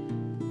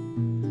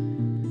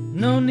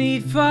 No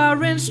need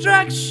for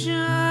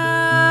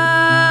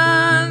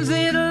instructions,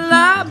 it'll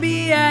all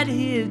be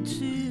adhered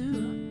to.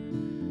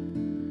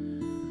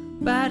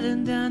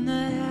 Batten down the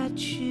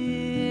hatches,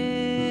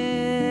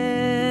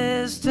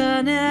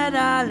 turn it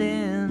all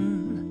in.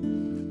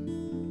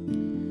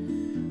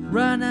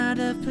 Run out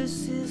of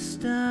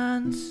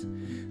persistence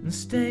and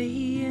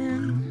stay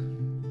in.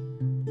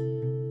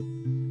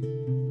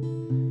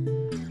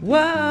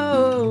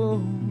 Whoa,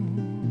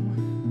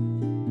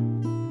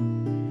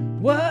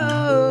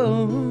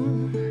 whoa.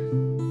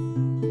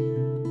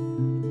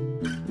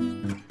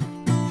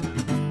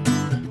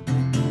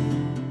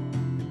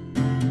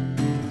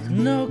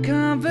 No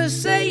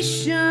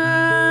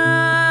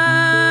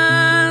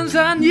conversations,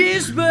 unused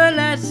whisper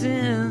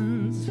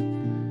lessons.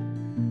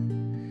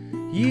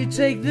 You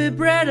take the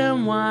bread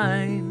and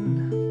wine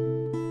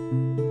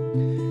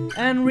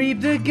and reap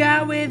the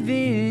God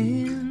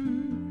within.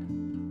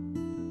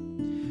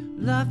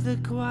 Love the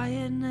quietness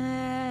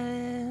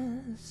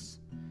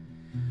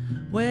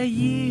where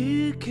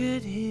you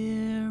could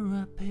hear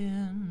a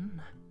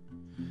pin.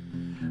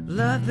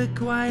 Love the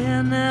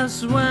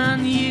quietness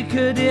when you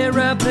could hear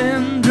a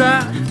pin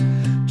drop,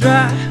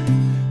 drop,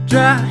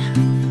 drop,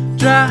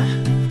 drop,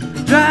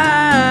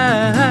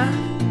 drop,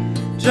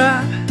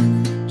 drop,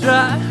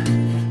 drop,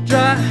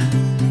 drop,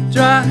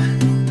 drop,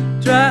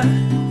 drop,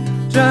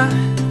 drop,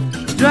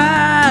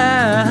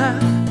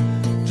 drop,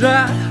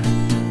 drop,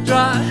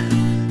 drop,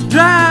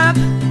 drop.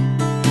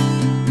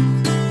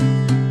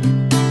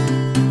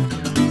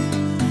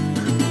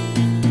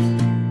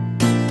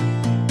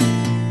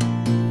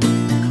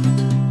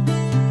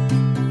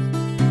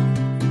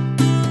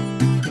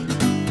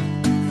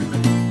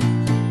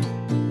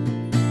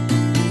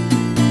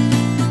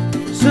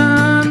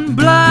 Turn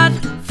blood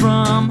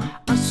from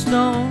a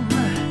stone.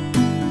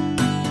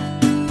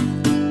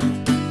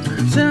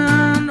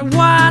 Turn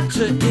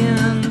water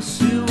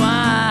into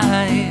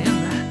wine.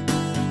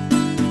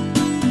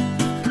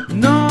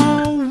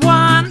 No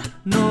one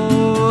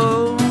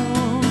knows.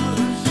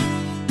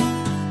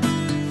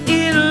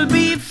 It'll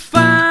be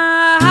fine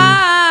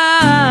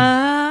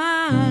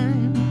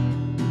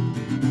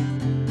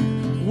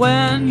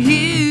when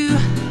you,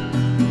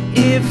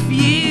 if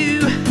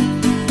you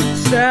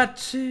start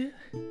to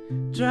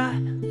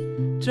drop,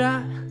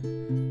 drop,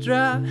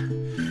 drop,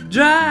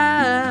 drop,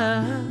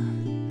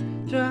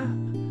 drop,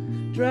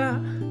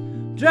 drop,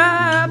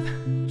 drop,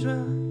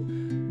 drop.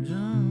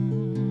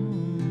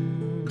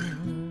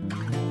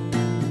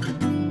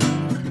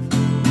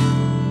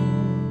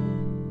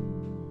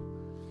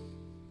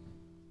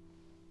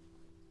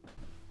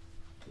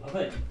 Love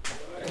it.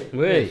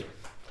 Wait.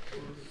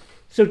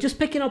 So just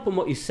picking up on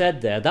what you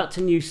said there, that's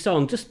a new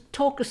song. Just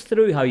talk us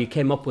through how you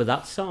came up with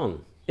that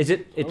song.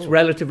 It's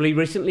relatively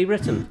recently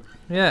written?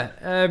 Yeah.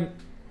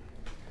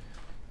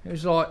 It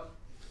was like,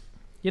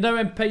 you know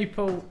when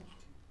people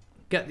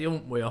get the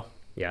ump wheel?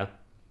 Yeah.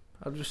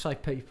 I'll just say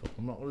people.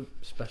 I'm not going to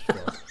specify.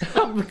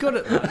 I'm good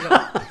at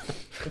that.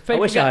 I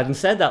wish I hadn't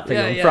said that thing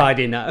on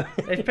Friday now.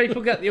 If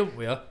people get the ump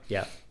wheel,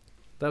 yeah,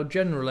 they'll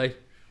generally,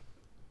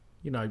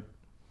 you know,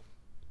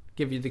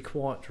 give you the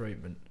quiet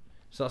treatment.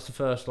 So that's the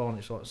first line.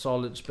 It's like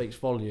silence speaks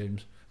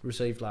volumes,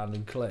 received loud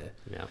and clear.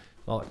 Yeah.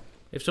 Like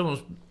if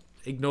someone's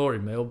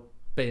ignoring me or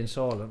being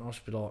silent, I'll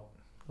just be like,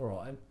 all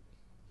right,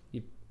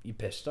 you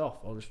pissed off.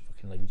 I'll just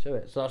fucking leave you to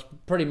it. So that's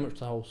pretty much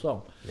the whole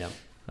song. Yeah.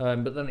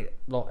 But then it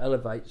like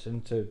elevates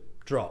into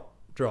drop,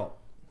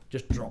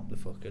 just drop the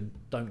fucking.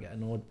 Don't get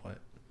annoyed by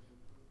it,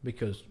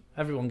 because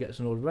everyone gets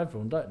annoyed with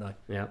everyone, don't they?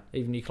 Yeah.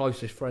 Even your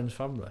closest friends,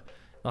 family.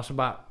 That's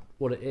about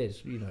what it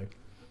is, you know.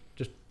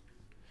 Just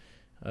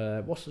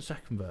what's the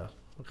second verse?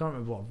 I can't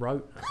remember what I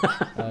wrote.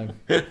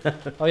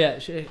 Oh yeah,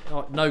 it's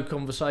like no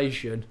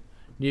conversation,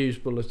 news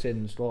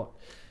bulletins, like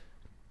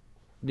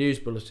news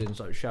bulletins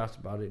don't shout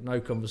about it. No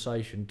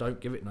conversation,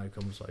 don't give it no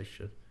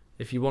conversation.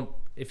 If you want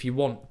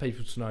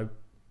people to know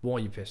why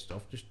you're pissed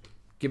off, just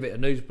give it a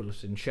news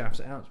bulletin, shout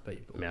it out to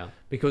people. Yeah.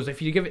 Because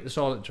if you give it the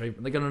silent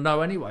treatment, they're going to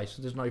know anyway,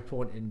 so there's no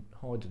point in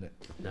hiding it.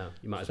 No,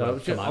 you might as So well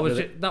come out with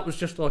it. that was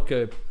just like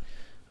a.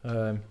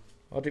 I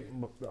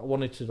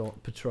wanted to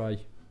like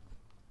portray.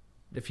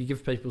 If you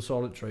give people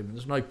silent treatment,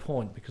 there's no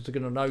point, because they're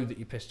going to know that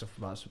you're pissed off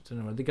about something.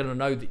 Anyway. They're going to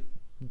know that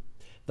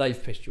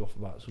they've pissed you off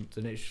about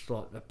something. It's just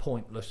like a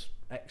pointless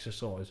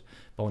exercise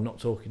by not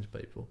talking to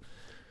people.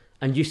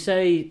 And you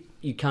say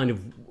you kind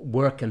of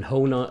work and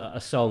hone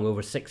a song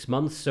over 6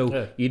 months,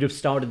 so you'd have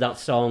started that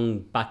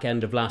song back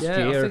end of last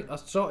year? I think I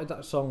started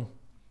that song.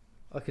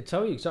 I could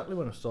tell you exactly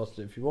when I started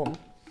it if you want,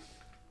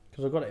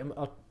 because I got it.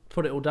 I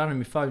put it all down in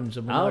my phones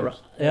and my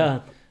notes.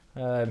 Right.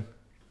 Yeah.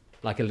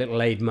 Like a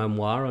little aid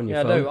memoir on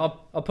your phone. Yeah, I do.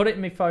 I put it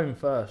in my phone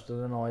first,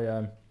 and then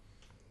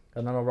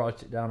I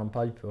write it down on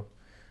paper.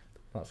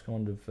 That's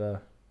kind of.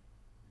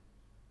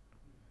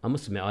 I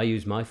must admit, I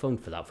use my phone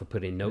for that, for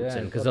putting notes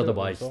in, because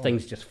otherwise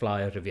things just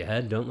fly out of your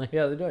head, don't they?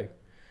 Yeah, they do.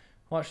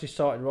 I actually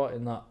started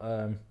writing that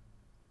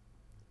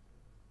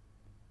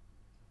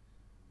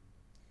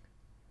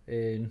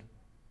in,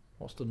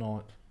 what's the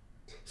night?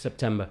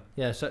 September.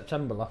 Yeah,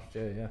 September last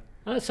year, yeah.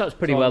 Oh, that sounds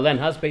pretty well then.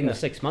 Has been the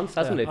 6 months,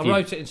 hasn't it? I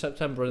wrote it in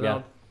September, and then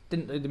I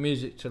didn't do the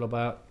music till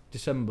about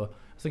December.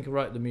 I think I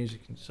wrote the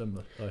music in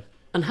December. So.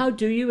 And how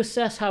do you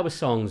assess how a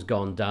song's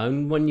gone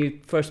down when you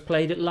first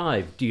played it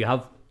live? Do you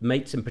have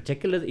mates in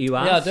particular that you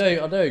ask?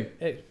 Yeah, I do.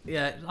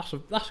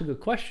 That's a good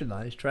question,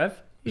 that is,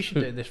 Trev. You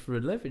should do this for a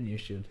living, you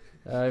should.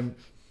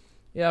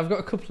 Yeah, I've got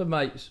a couple of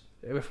mates,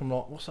 if I'm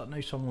like, what's that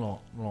new song like?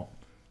 I'm like,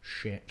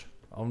 shit.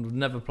 I'll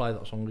never play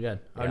that song again,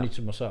 only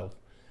to myself.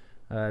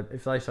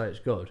 If they say it's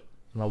good,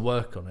 then I'll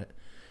work on it.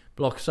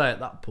 But like I say,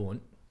 at that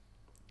point,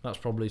 that's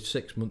probably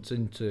 6 months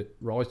into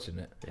writing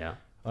it. Yeah.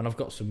 And I've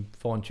got some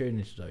fine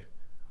tuning to do.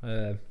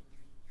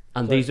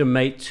 And these are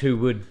mates who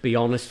would be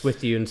honest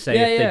with you and say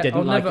if they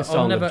didn't like a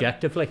song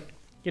objectively?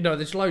 You know,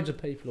 there's loads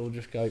of people who'll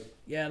just go,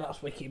 yeah,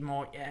 that's wicked,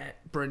 Mike, yeah,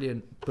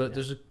 brilliant. But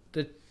there's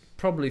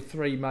probably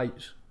 3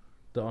 mates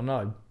that I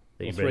know.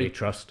 That you really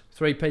trust?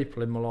 3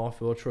 people in my life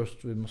who I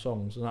trust with my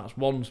songs, and that's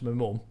one's my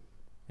mum.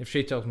 If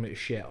she tells me it's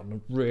shit, I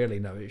really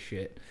know it's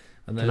shit.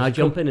 And can I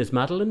jump in? Is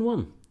Madeline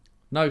one?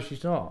 No,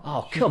 she's not.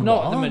 Oh, she's come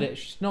not on. At the minute.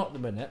 She's not at the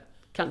minute.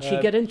 Can't she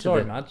get into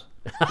sorry, it? Mads.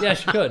 Yeah,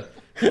 she could.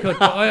 She could.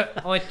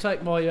 But I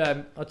take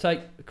my I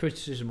take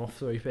criticism off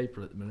 3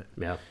 people at the minute.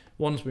 Yeah.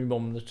 One's my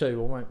mum and the 2.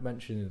 I won't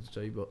mention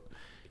the 2, but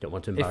You don't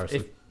want to embarrass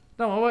them.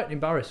 No, I won't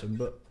embarrass them,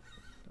 but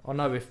I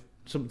know if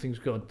something's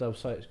good, they'll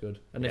say it's good.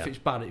 And if it's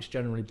bad, it's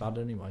generally bad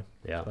anyway.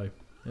 Yeah. So,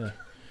 yeah.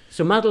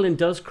 So Madeline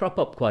does crop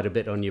up quite a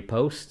bit on your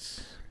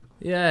posts.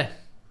 Yeah.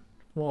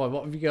 Why?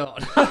 What have you got?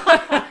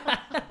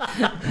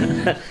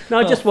 No,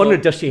 I just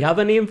wondered, does she have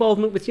any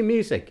involvement with your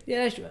music?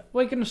 Yeah,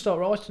 we're going to start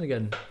writing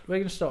again. We're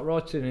going to start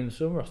writing in the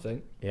summer, I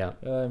think. Yeah.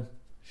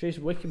 She's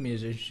a wicked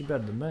musician. She's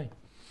better than me.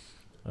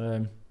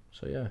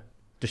 So, yeah.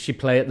 Does she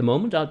play at the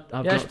moment?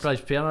 She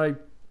plays piano.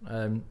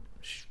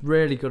 She's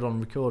really good on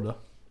recorder.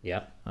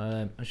 Yeah.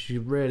 And she's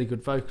a really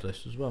good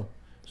vocalist as well.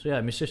 So,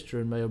 yeah, my sister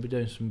and me will be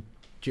doing some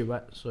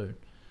duets soon.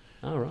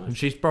 All right. And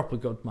she's proper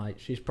good, mate.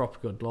 She's proper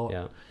good. Like,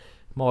 Yeah.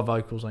 my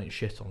vocals ain't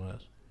shit on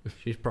hers.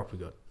 She's proper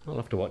good. I'll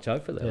have to watch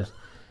out for those. Yeah.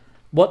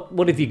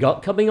 What have you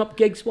got coming up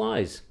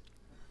gigs-wise?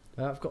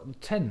 I've got the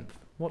 10th.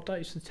 What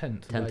date's the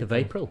 10th? 10th of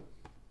April.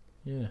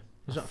 Yeah.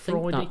 Is that I think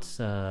Friday? that's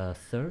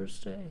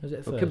Thursday. Is it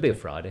It Thursday? could be a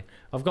Friday.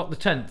 I've got the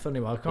 10th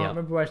anyway. I can't Yeah.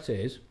 remember where it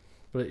is,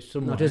 but it's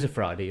somewhere. No, it is a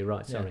Friday, you're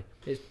right, Yeah. sorry.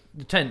 It's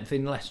the 10th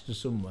in Leicester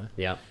somewhere.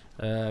 Yeah.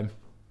 Then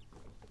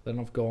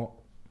I've got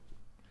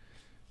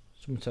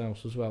something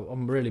else as well.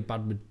 I'm really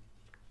bad with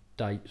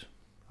dates.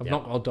 I've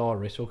not got a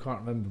diary, so I can't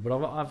remember.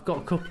 But I've got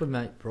a couple in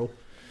April.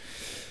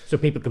 So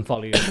people can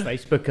follow you on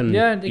Facebook and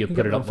Yeah, you can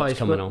put get it me up on what's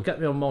coming Facebook. on.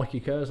 Get me on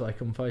Mikey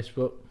Kerslake on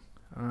Facebook.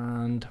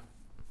 And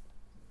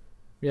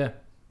yeah.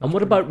 And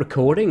what about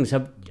recordings?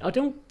 I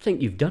don't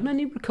think you've done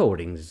any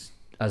recordings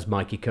as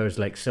Mikey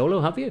Kerslake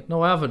solo, have you?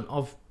 No, I haven't.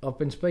 I've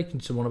been speaking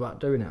to someone about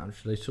doing it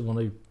actually. Someone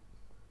who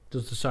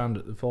does the sound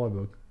at the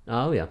Firebug.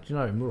 Oh, yeah. Do you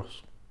know him,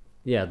 Russ?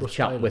 Yeah, the Russ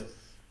chap Taylor. with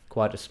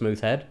quite a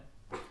smooth head.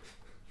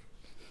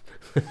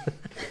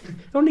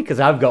 Only because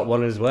I've got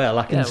one as well,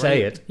 I can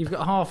say it. You've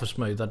got half a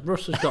smooth head.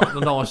 Russ has got the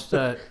nice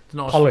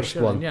Polished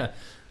feeling, one. Yeah,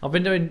 I've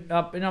been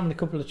having a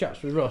couple of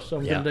chats with Russ. So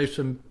I'm going Yeah. to do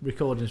some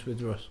recordings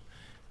with Russ.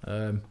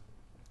 And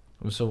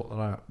sort that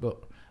out.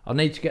 But I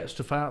need to get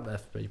stuff out there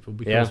for people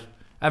because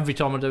every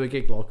time I do a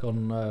gig like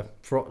on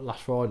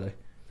last Friday,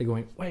 they're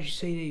going, "Where's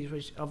your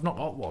CDs?" I've not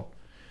got one.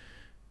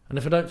 And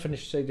if I don't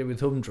finish a CD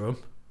with Humdrum,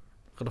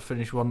 I've got to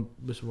finish one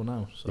with someone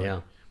else.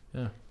 So,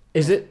 yeah.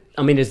 Is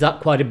that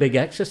quite a big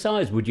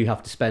exercise? Would you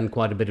have to spend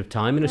quite a bit of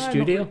time in a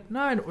studio?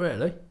 No, not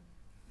really.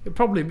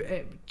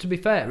 To be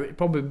fair, it'd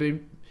probably be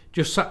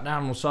just sat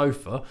down on the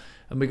sofa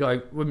and we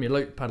go, with my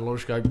loop pedal, I'll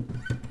just go,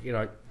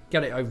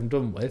 get it over and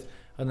done with,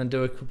 and then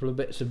do a couple of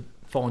bits of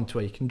fine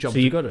tweak and jobs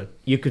are good.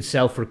 You could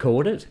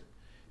self-record it?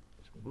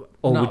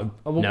 I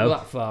won't go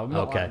that far. I'm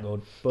not that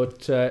good.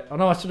 But I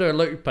know how to do a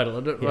loop pedal.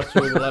 I don't know how to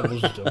do all the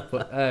levels and stuff.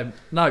 But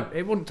no,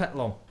 it wouldn't take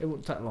long.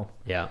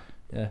 Yeah.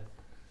 Yeah.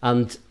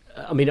 And,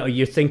 are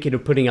you thinking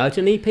of putting out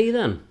an EP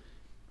then?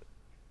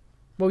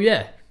 Well,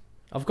 yeah.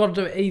 I've got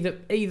to do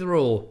it either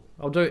or.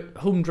 I'll do it.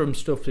 Humdrum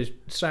stuff is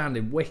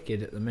sounding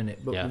wicked at the minute,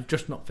 but we've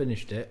just not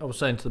finished it. I was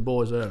saying to the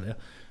boys earlier,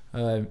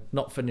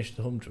 not finished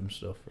the Humdrum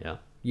stuff. Yeah.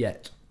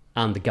 Yet.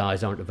 And the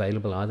guys aren't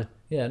available either?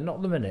 Yeah, not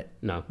at the minute.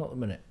 No. Not at the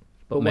minute.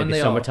 But maybe when they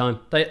summertime?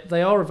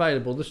 They are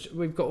available.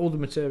 We've got all the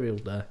material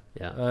there.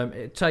 Yeah.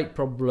 It'd take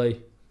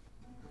probably,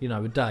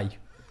 a day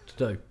to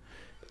do.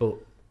 But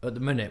at the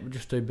minute, we're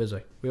just too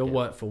busy. We all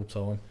work full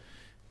time.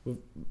 We've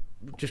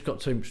just got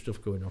too much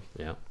stuff going on.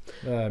 Yeah.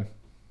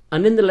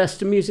 And in the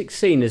Leicester music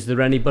scene, is there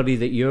anybody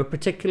that you're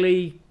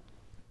particularly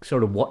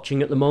sort of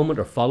watching at the moment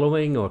or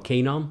following or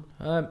keen on?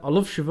 I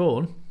love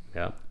Siobhan.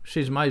 Yeah.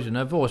 She's amazing.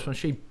 Her voice, when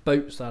she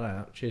boots that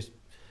out, she's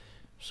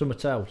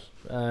something else.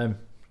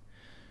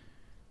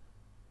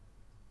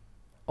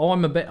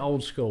 I'm a bit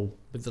old school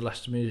with the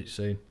Leicester music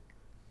scene.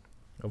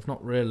 I've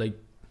not really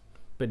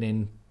been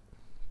in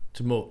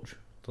to much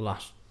the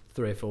last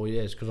 3 or 4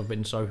 years because I've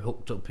been so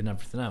hooked up in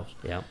everything else.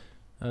 Yeah.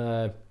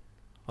 I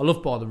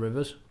love By the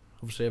Rivers.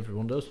 Obviously,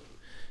 everyone does.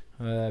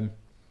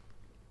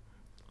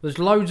 There's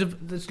loads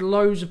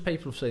of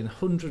people I've seen,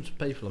 hundreds of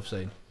people I've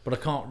seen, but I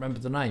can't remember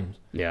the names.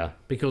 Yeah.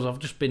 Because I've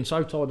just been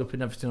so tied up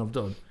in everything I've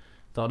done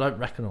that I don't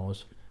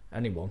recognise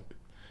anyone.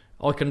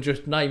 I can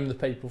just name the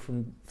people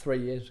from 3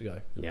 years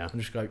ago. Yeah. And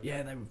just go,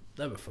 yeah,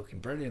 they were fucking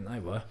brilliant, they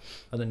were.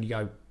 And then you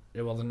go,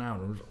 who are they now?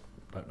 And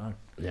I don't know.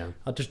 Yeah.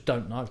 I just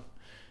don't know.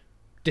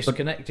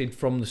 Disconnected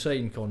from the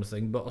scene kind of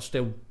thing, but I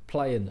still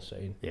play in the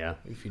scene. Yeah.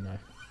 If you know.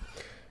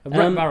 And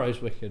Rhett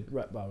Barrow's wicked.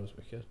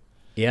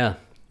 Yeah.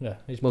 Yeah,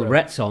 he's well, brilliant.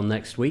 Rhett's on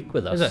next week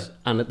with us. Is he?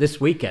 And at this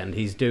weekend,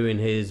 he's doing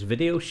his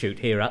video shoot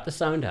here at the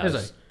Soundhouse.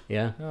 Is he?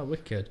 Yeah. Oh,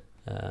 wicked.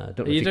 Don't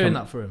know Are if you he doing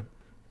that for him?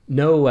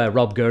 No,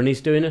 Rob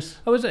Gurney's doing it.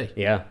 Oh, is he?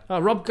 Yeah. Oh,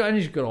 Rob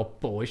Gurney's a good old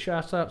boy.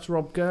 Shout out to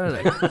Rob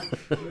Gurney.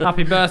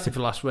 Happy birthday for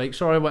last week.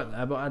 Sorry I went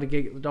there, but I had a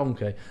gig at the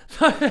Donkey.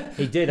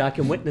 He did. I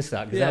can witness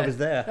that because I was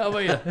there. Oh,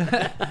 were you?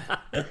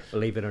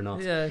 Believe it or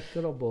not. Yeah,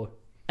 good old boy.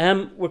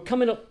 We're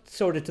coming up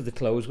sort of to the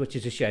close, which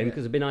is a shame because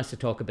it'd be nice to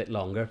talk a bit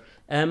longer.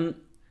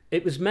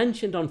 It was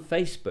mentioned on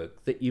Facebook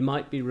that you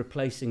might be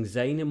replacing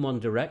Zayn in One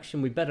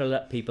Direction. We better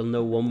let people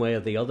know one way or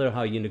the other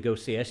how your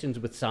negotiations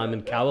with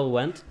Simon Cowell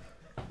went.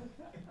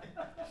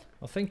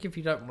 I think if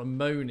you don't want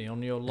Mooney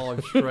on your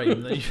live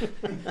stream, then you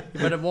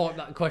better wipe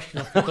that question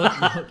off the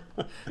clipboard.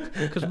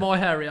 Because my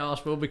hairy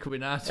arse will be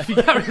coming out if you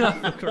carry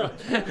that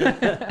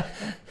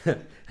for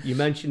You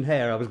mentioned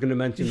hair. I was going to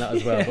mention that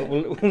as well, but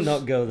we'll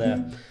not go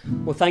there.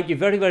 Well, thank you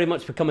very, very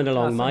much for coming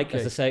along, Mike.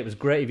 As I say, it was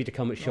great of you to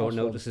come at short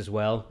notice as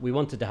well. We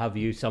wanted to have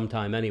you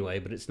sometime anyway,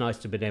 but it's nice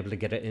to have been able to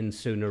get it in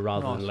sooner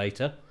rather than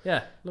later.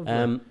 Yeah,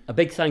 lovely. A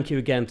big thank you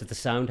again to the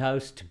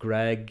Soundhouse, to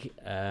Greg,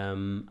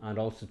 and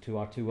also to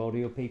our two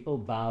audio people,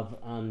 Bav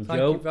and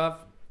Joe. Thank you,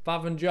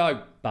 Bav and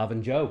Joe. Bav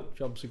and Joe.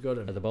 Jobs are good.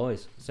 Are the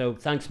boys. So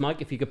thanks,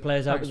 Mike. If you could play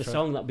us out with a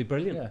song, that'd be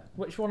brilliant. Yeah.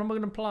 Which one am I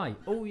going to play?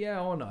 Oh,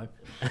 yeah, I know.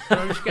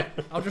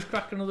 I'll just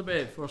crack another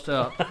beer before I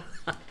start.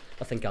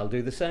 I think I'll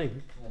do the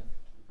same. Yeah.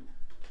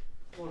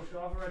 Well,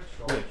 shall I have a red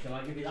straw? Shall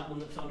I give you that one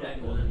that's on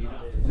record and then you don't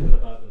have to fiddle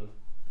about with them?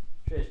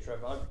 Cheers,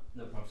 Trevor.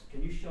 No problem.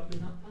 Can you shop me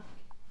that back?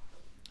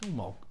 Oh,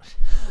 my.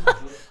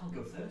 I'll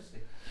go thirsty.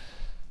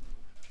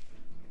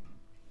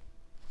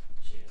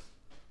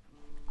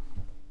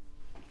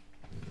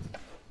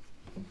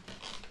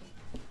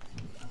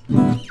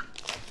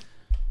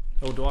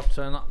 Oh, do I have to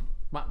turn that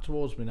back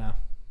towards me now?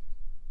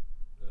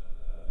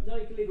 No,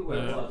 you can leave it where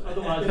it was.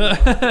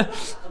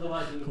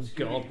 Otherwise it looks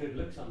really good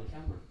looks on the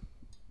camera.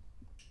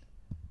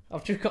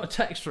 I've just got a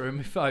text through on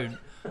my phone.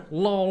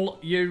 Lol,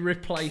 you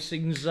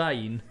replacing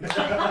Zayn.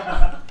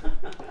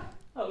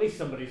 At least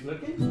somebody's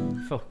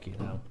looking. Fuck you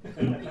now.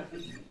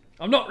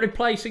 I'm not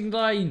replacing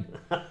Zayn.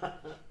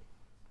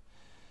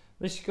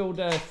 This is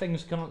called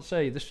Things Can't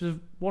See. This was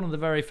one of the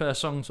very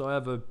first songs I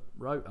ever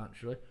wrote,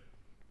 actually.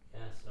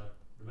 Yes, I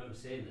remember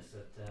seeing this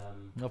at...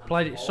 I've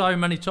played it so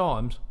many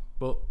times,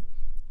 but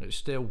it's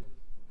still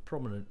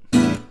prominent.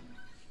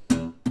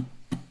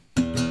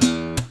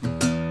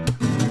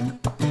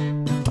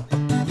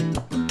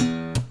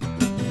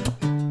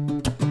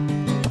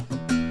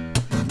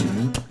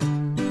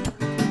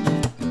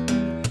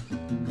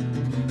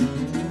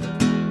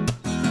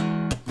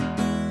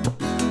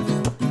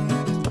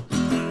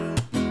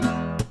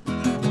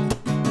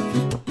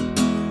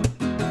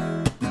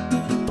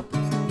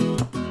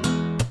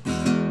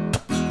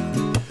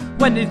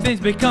 When did things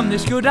become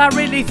this good? I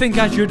really think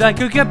I should. I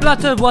could get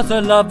blotted. What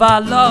a love I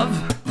love.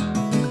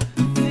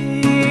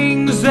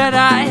 Things that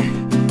I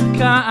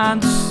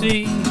can't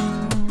see.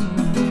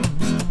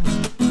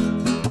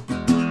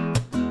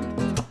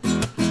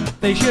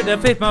 They should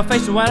have hit my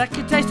face so I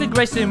could taste the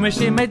grace in which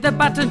they made the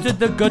button to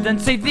the good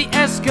and save the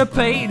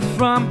escapade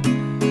from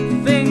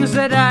things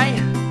that I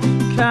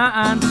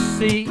can't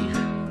see.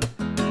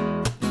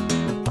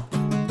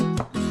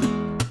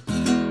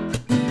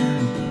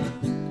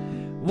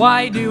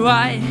 Why do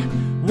I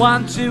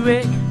want to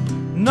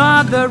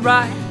ignore the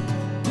right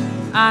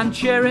and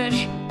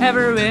cherish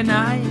every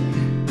night?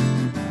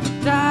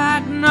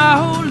 Dark,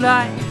 no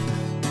light.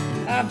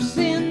 I've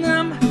seen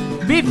them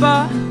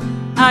before.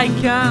 I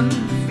can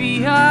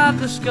feel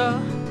the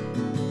scar.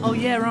 Oh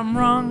yeah, I'm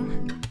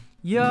wrong.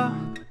 You're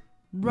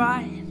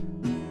right.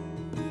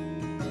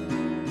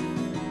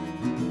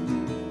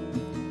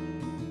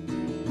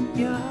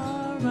 You're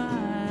right.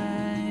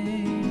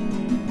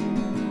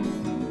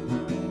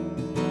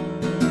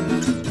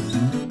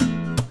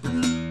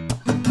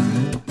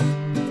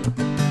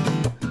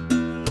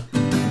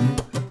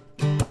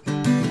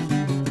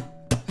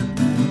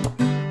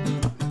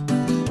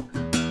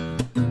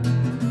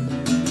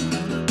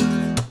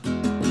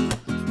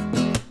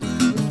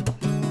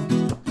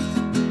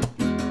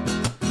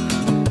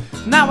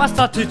 Now I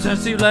start to turn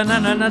to learn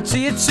and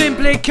see it's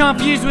simply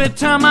confused with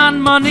time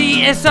and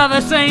money. It's all the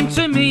same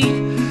to me.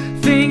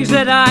 Things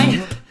that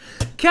I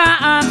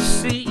can't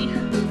see.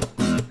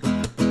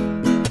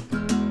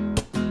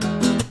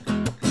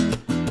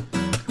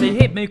 They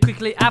hit me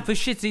quickly, I feel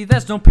shitty.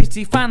 There's no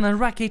pity, find the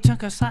rocky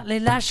chunk of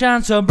slightly light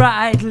shine so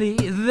brightly.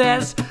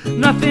 There's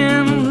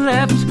nothing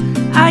left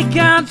I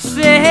can't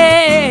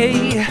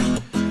say.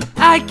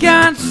 I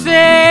can't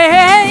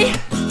say.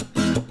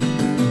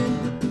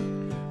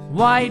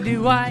 Why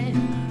do I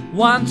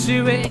want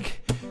to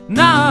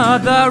ignore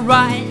the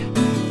right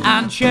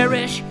and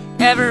cherish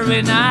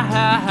every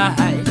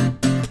night?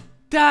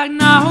 Dark,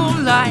 no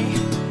light.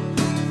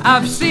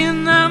 I've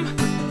seen them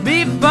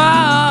before.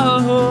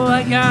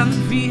 I can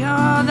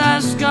feel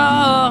the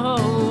scar.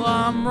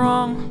 I'm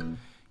wrong.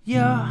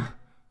 You're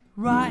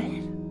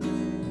right.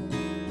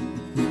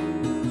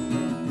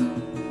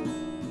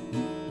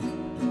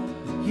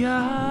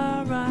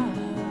 You're right.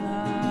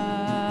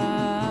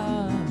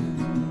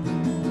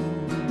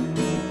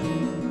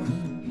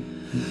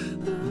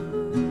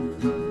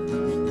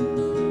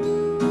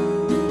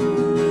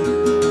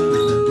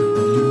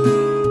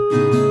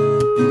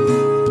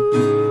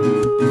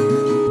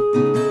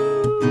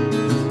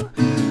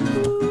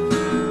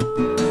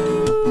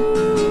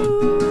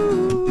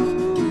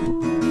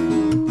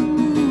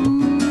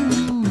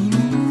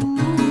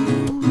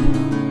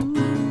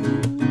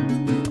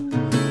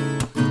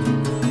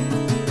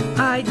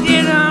 I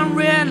didn't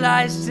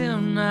realize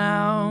till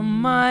now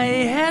my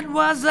head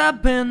was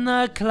up in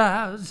the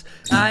clouds.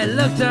 I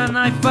looked and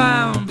I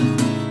found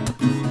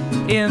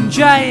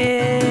enjoy.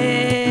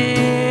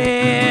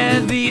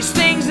 These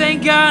things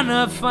ain't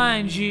gonna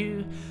find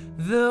you.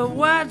 The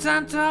words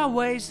aren't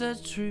always the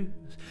truth.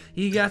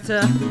 You got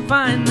to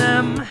find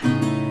them.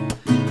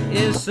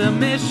 It's a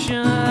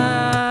mission.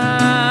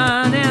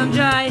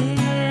 Enjoy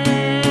it.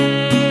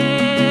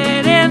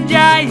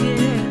 Enjoy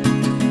it.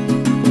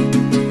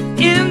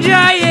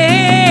 Enjoy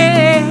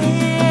it.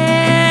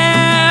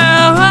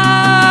 Oh.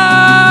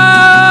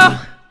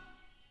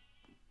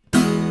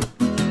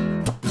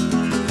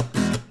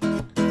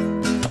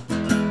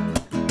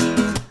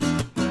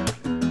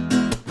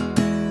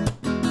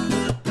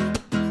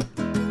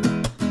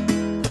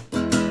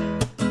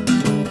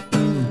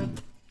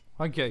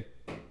 Thank you.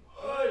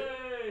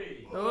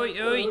 Hey!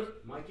 Oi, oi.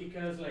 Mikey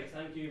Kerslake,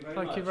 thank you very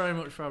much. Thank you very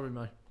much for having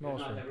me. Good Nice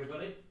night, one.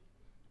 everybody.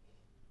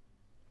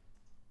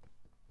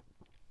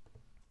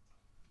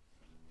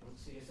 Want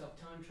to see yourself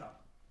time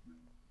trap?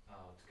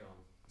 Oh, it's gone.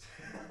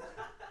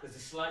 There's a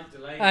slight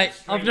delay. Hey,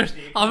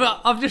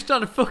 I've just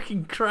had a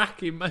fucking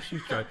cracking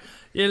message through.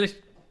 Yeah, listen.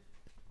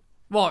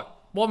 Right,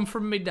 one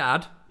from me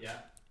dad. Yeah.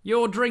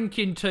 You're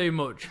drinking too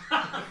much.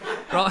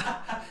 Right.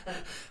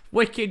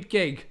 Wicked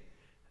gig.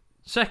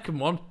 Second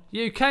one,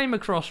 you came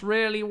across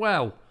really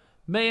well.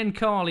 Me and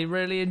Carly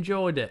really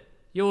enjoyed it.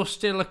 You're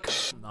still a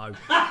no.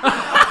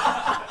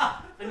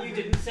 And you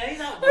didn't say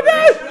that one.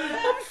 I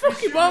know. I'm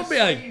fucking well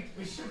behaved.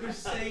 We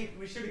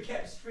should have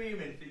kept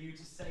streaming for you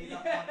to say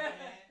that one.